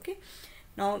response. Okay.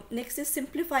 Now next is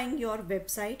simplifying your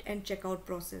website and checkout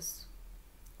process.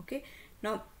 Okay.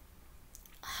 Now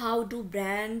how do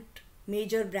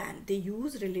major brand, they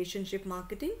use relationship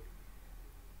marketing.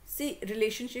 See,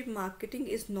 relationship marketing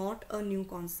is not a new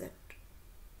concept.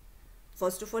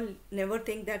 First of all, never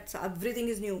think that everything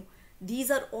is new.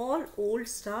 These are all old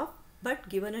stuff, but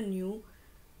given a new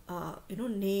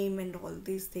name and all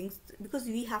these things, because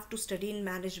we have to study in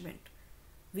management.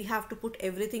 We have to put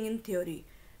everything in theory.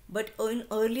 But in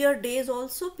earlier days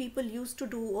also, people used to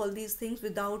do all these things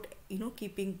without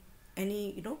keeping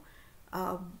any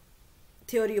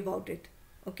theory about it.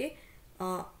 Okay.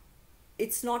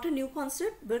 It's not a new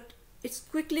concept, but it's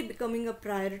quickly becoming a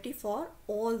priority for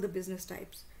all the business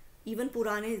types. Even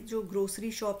पुराने जो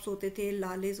grocery shops होते थे,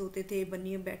 लालेस होते थे,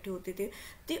 बनिए बैठे होते थे,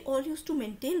 they all used to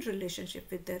maintain relationship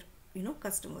with their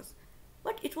customers,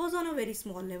 but it was on a very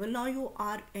small level. Now you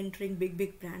are entering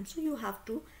big brands, so you have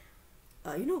to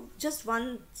just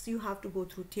once you have to go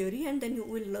through theory, and then you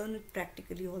will learn it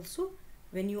practically also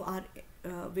when you are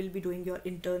will be doing your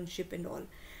internship and all.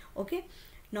 Okay.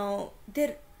 Now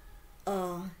there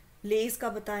Lay's का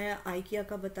बताया, IKEA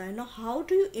का बताया. Now how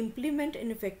do you implement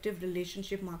an effective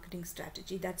relationship marketing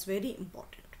strategy? That's very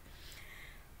important.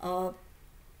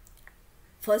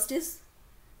 First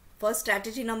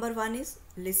strategy number 1 is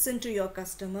listen to your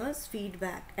customers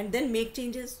feedback and then make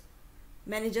changes.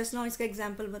 मैंने just now इसका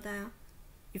example बताया,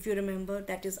 if you remember,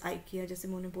 that is IKEA, जैसे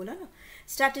मैंने बोला ना.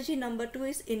 Strategy number 2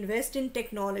 is invest in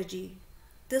technology.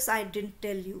 This I didn't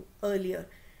tell you earlier.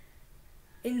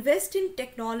 Invest in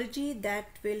technology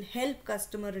that will help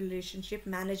customer relationship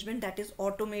management, that is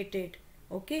automated.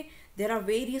 Okay. There are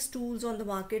various tools on the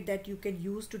market that you can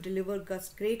use to deliver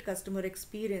great customer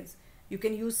experience. You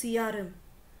can use CRM,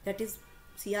 that is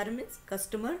CRM is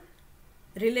customer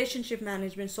relationship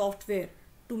management software,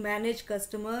 to manage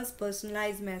customers,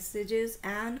 personalize messages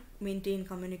and maintain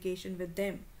communication with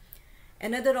them.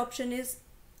 Another option is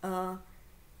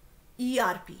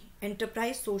ERP,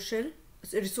 enterprise social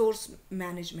resource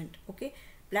management. Okay,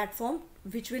 platform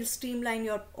which will streamline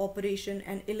your operation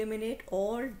and eliminate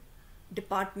all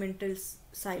departmental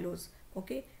silos.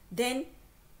 Okay, then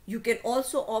you can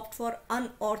also opt for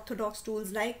unorthodox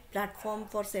tools like platform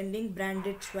for sending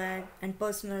branded swag and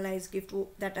personalized gift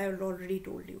that I have already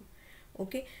told you.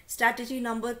 Okay, strategy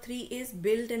number 3 is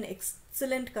build an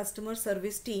excellent customer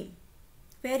service team.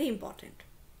 Very important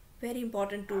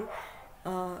to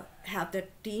have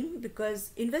that team,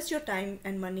 because invest your time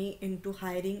and money into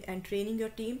hiring and training your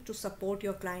team to support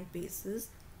your client base's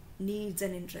needs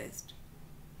and interest.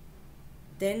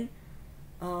 Then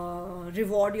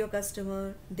reward your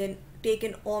customer, then take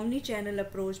an omni-channel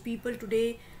approach. People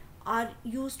today are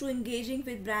used to engaging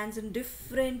with brands in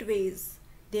different ways.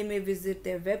 They may visit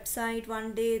their website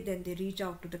one day, then they reach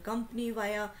out to the company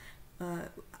via uh,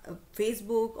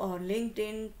 Facebook or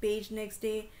LinkedIn page next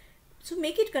day. So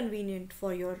make it convenient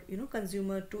for your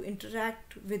consumer to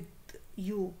interact with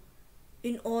you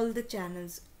in all the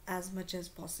channels as much as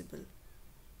possible.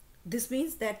 This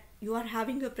means that you are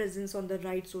having a presence on the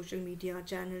right social media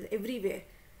channels everywhere.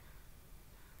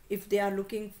 If they are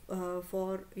looking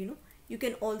for, you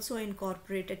can also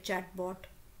incorporate a chatbot.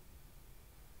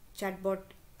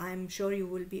 I'm sure you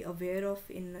will be aware of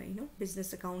in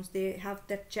business accounts. They have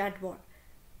that chatbot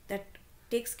that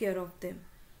takes care of them,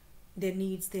 their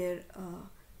needs, their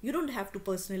you don't have to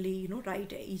personally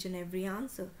write each and every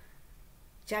answer.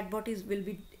 Chatbot is will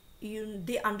be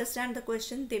they understand the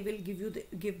question, they will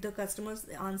give the customers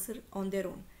the answer on their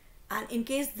own. And in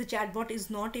case the chatbot is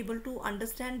not able to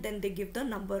understand, then they give the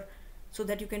number so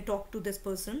that you can talk to this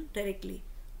person directly.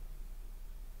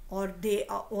 Or they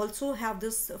also have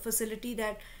this facility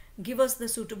that give us the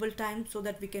suitable time so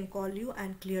that we can call you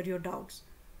and clear your doubts.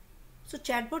 So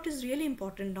chatbot is really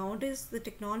important nowadays. The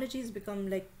technology has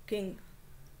become like king.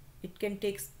 It can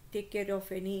take care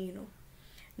of any.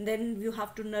 Then you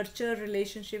have to nurture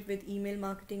relationship with email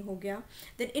marketing हो गया.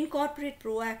 Then incorporate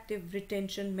proactive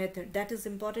retention method. That is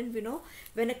important.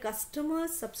 When a customer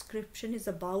subscription is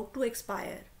about to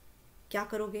expire, क्या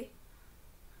करोगे?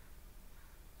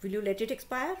 Will you let it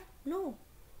expire? No.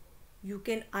 You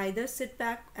can either sit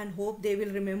back and hope they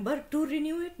will remember to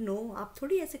renew it. No, आप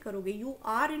थोड़ी ऐसे करोगे. You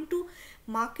are into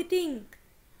marketing.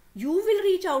 You will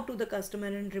reach out to the customer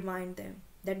and remind them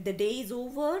that the day is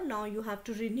over. Now you have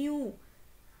to renew.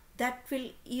 That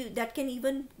can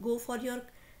even go for your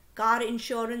car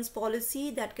insurance policy.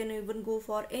 That can even go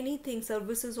for anything,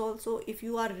 services also. If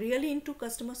you are really into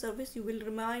customer service, you will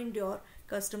remind your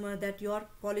customer that your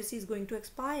policy is going to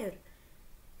expire,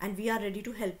 and we are ready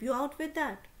to help you out with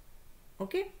that.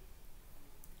 Okay,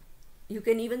 you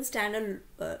can even stand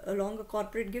along a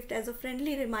corporate gift as a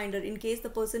friendly reminder in case the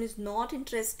person is not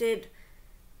interested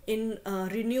in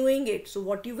renewing it. So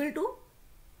what you will do?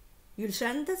 You'll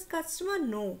shun this customer?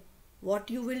 No.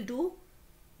 What you will do?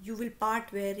 You will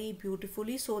part very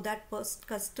beautifully so that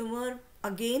customer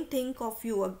again think of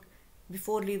you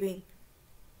before leaving.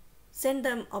 Send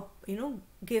them a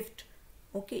gift.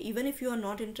 Okay, even if you are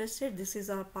not interested, this is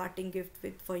our parting gift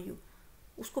for you.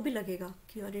 उसको भी लगेगा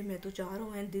कि अरे मैं तो जा रहा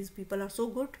हूँ and these people are so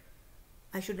good,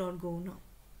 I should not go now.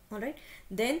 Alright,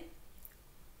 then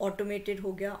automated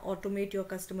हो गया, automate your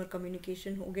customer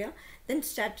communication हो गया. Then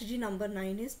strategy number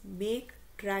 9 is make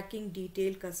tracking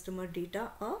detailed customer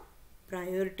data a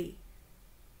priority.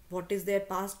 What is their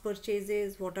past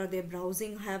purchases? What are their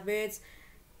browsing habits?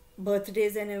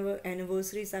 Birthdays and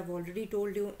anniversaries, I've already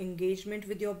told you. Engagement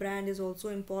with your brand is also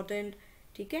important.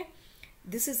 Okay,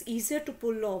 this is easier to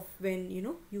pull off when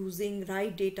using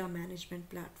right data management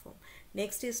platform.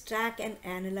 Next is track and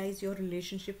analyze your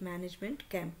relationship management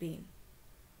campaign.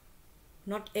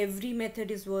 Not every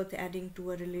method is worth adding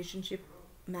to a relationship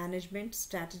management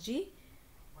strategy.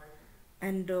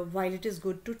 And while it is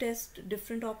good to test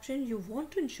different options, you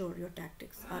want to ensure your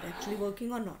tactics are actually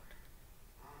working or not,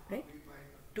 right?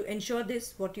 To ensure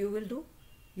this, what you will do?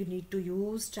 You need to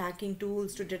use tracking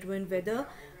tools to determine whether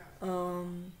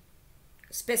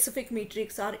specific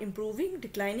metrics are improving,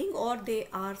 declining, or they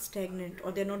are stagnant,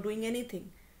 or they're not doing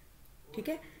anything.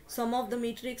 Okay? Some of the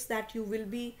metrics that you will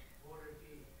be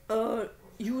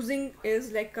using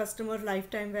is like customer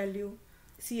lifetime value,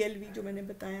 CLV जो मैंने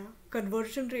बताया,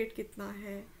 conversion rate कितना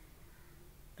है,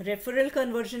 referral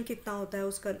conversion कितना होता है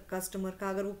उस customer का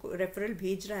अगर वो referral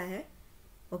भेज रहा है.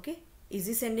 Okay,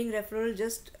 easy sending referral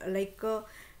just like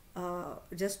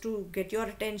just to get your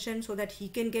attention so that he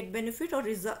can get benefit, or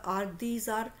are these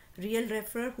real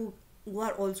referral who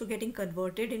are also getting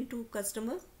converted into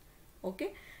customers.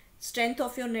 Okay, strength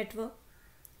of your network.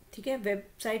 ठीक है,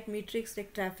 website metrics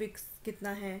like traffic कितना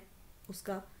है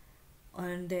उसका,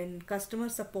 and then customer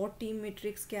support team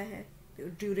metrics क्या है,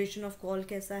 duration of call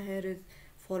कैसा है,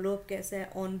 follow up कैसा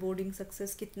है, onboarding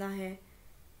success कितना है.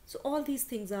 So all these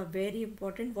things are very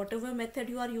important. Whatever method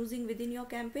you are using within your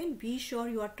campaign, be sure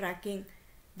you are tracking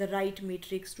the right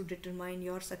metrics to determine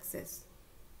your success.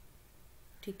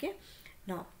 ठीक है.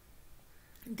 Now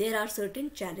there are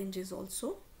certain challenges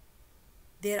also.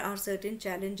 Which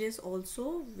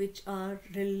are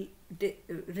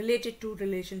related to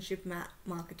relationship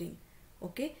marketing.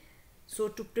 Okay, so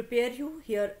to prepare you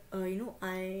here,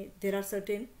 there are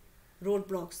certain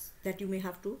roadblocks that you may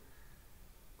have to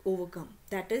overcome.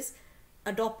 That is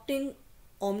adopting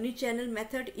omni-channel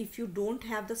method if you don't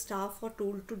have the staff or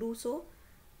tool to do so.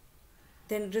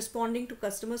 Then responding to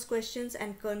customers' questions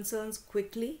and concerns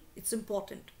quickly, it's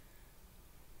important.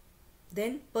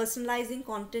 Then personalizing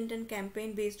content and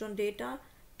campaign based on data,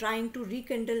 trying to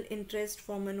rekindle interest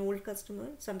from an old customer.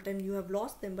 Sometimes you have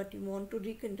lost them, but you want to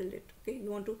rekindle it. Okay, you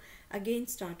want to again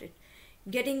start it.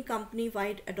 Getting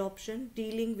company-wide adoption,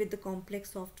 dealing with the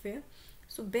complex software.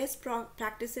 So best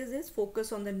practices is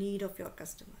focus on the need of your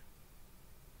customer.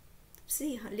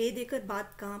 See, ले देकर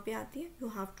बात कहाँ पे आती है? You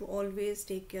have to always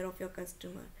take care of your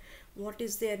customer. What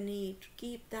is their need?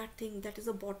 Keep that thing. That is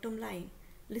the bottom line.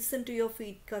 Listen to your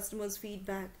customers'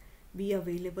 feedback. Be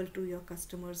available to your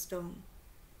customers' term.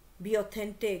 Be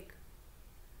authentic.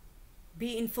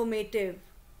 Be informative.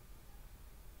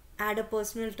 Add a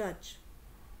personal touch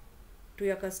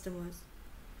to your customers.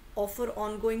 Offer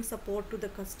ongoing support to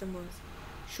the customers.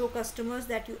 Show customers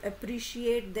that you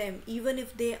appreciate them. Even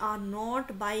if they are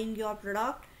not buying your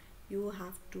product, you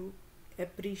have to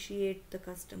appreciate the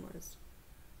customers.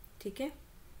 ठीक है?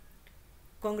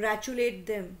 Congratulate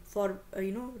them for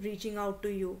reaching out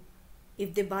to you.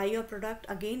 If they buy your product,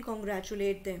 again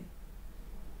congratulate them.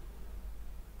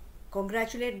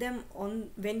 Congratulate them on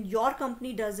when your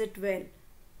company does it well.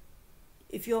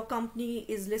 If your company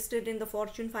is listed in the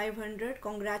Fortune 500,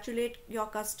 congratulate your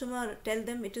customer. Tell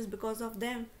them it is because of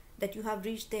them that you have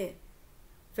reached there.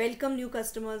 Welcome new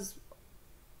customers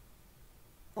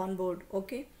on board.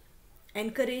 Okay.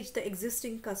 Encourage the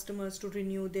existing customers to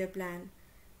renew their plan.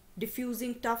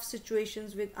 Diffusing tough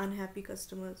situations with unhappy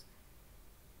customers.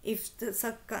 If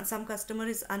some customer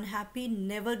is unhappy,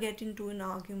 never get into an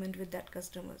argument with that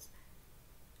customers.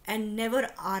 And never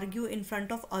argue in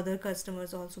front of other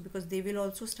customers also, because they will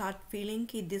also start feeling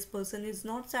that this person is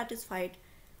not satisfied.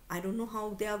 I don't know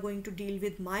how they are going to deal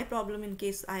with my problem in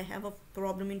case I have a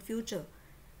problem in future.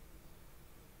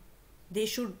 They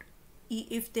should,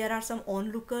 if there are some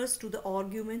onlookers to the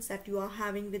arguments that you are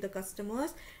having with the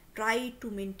customers, try to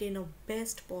maintain a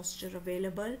best posture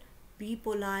available. Be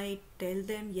polite. Tell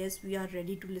them, yes, we are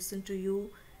ready to listen to you.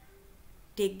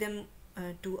 Take them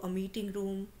to a meeting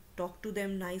room. Talk to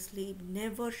them nicely.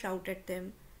 Never shout at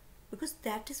them, because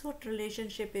that is what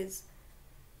relationship is.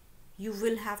 You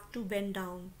will have to bend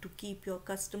down to keep your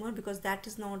customer, because that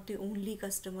is not the only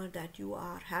customer that you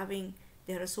are having.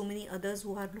 There are so many others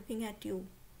who are looking at you.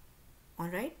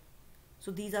 Alright,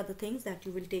 so these are the things that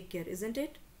you will take care, isn't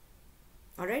it?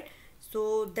 Alright,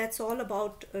 so that's all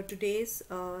about today's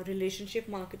relationship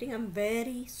marketing. I'm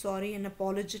very sorry and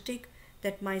apologetic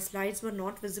that my slides were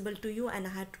not visible to you and I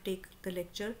had to take the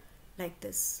lecture like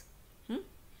this.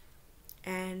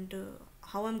 And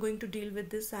how I'm going to deal with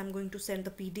this, I'm going to send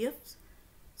the PDFs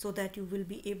so that you will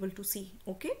be able to see.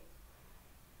 Okay?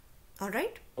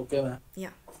 Alright? Okay, ma'am.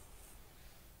 Yeah.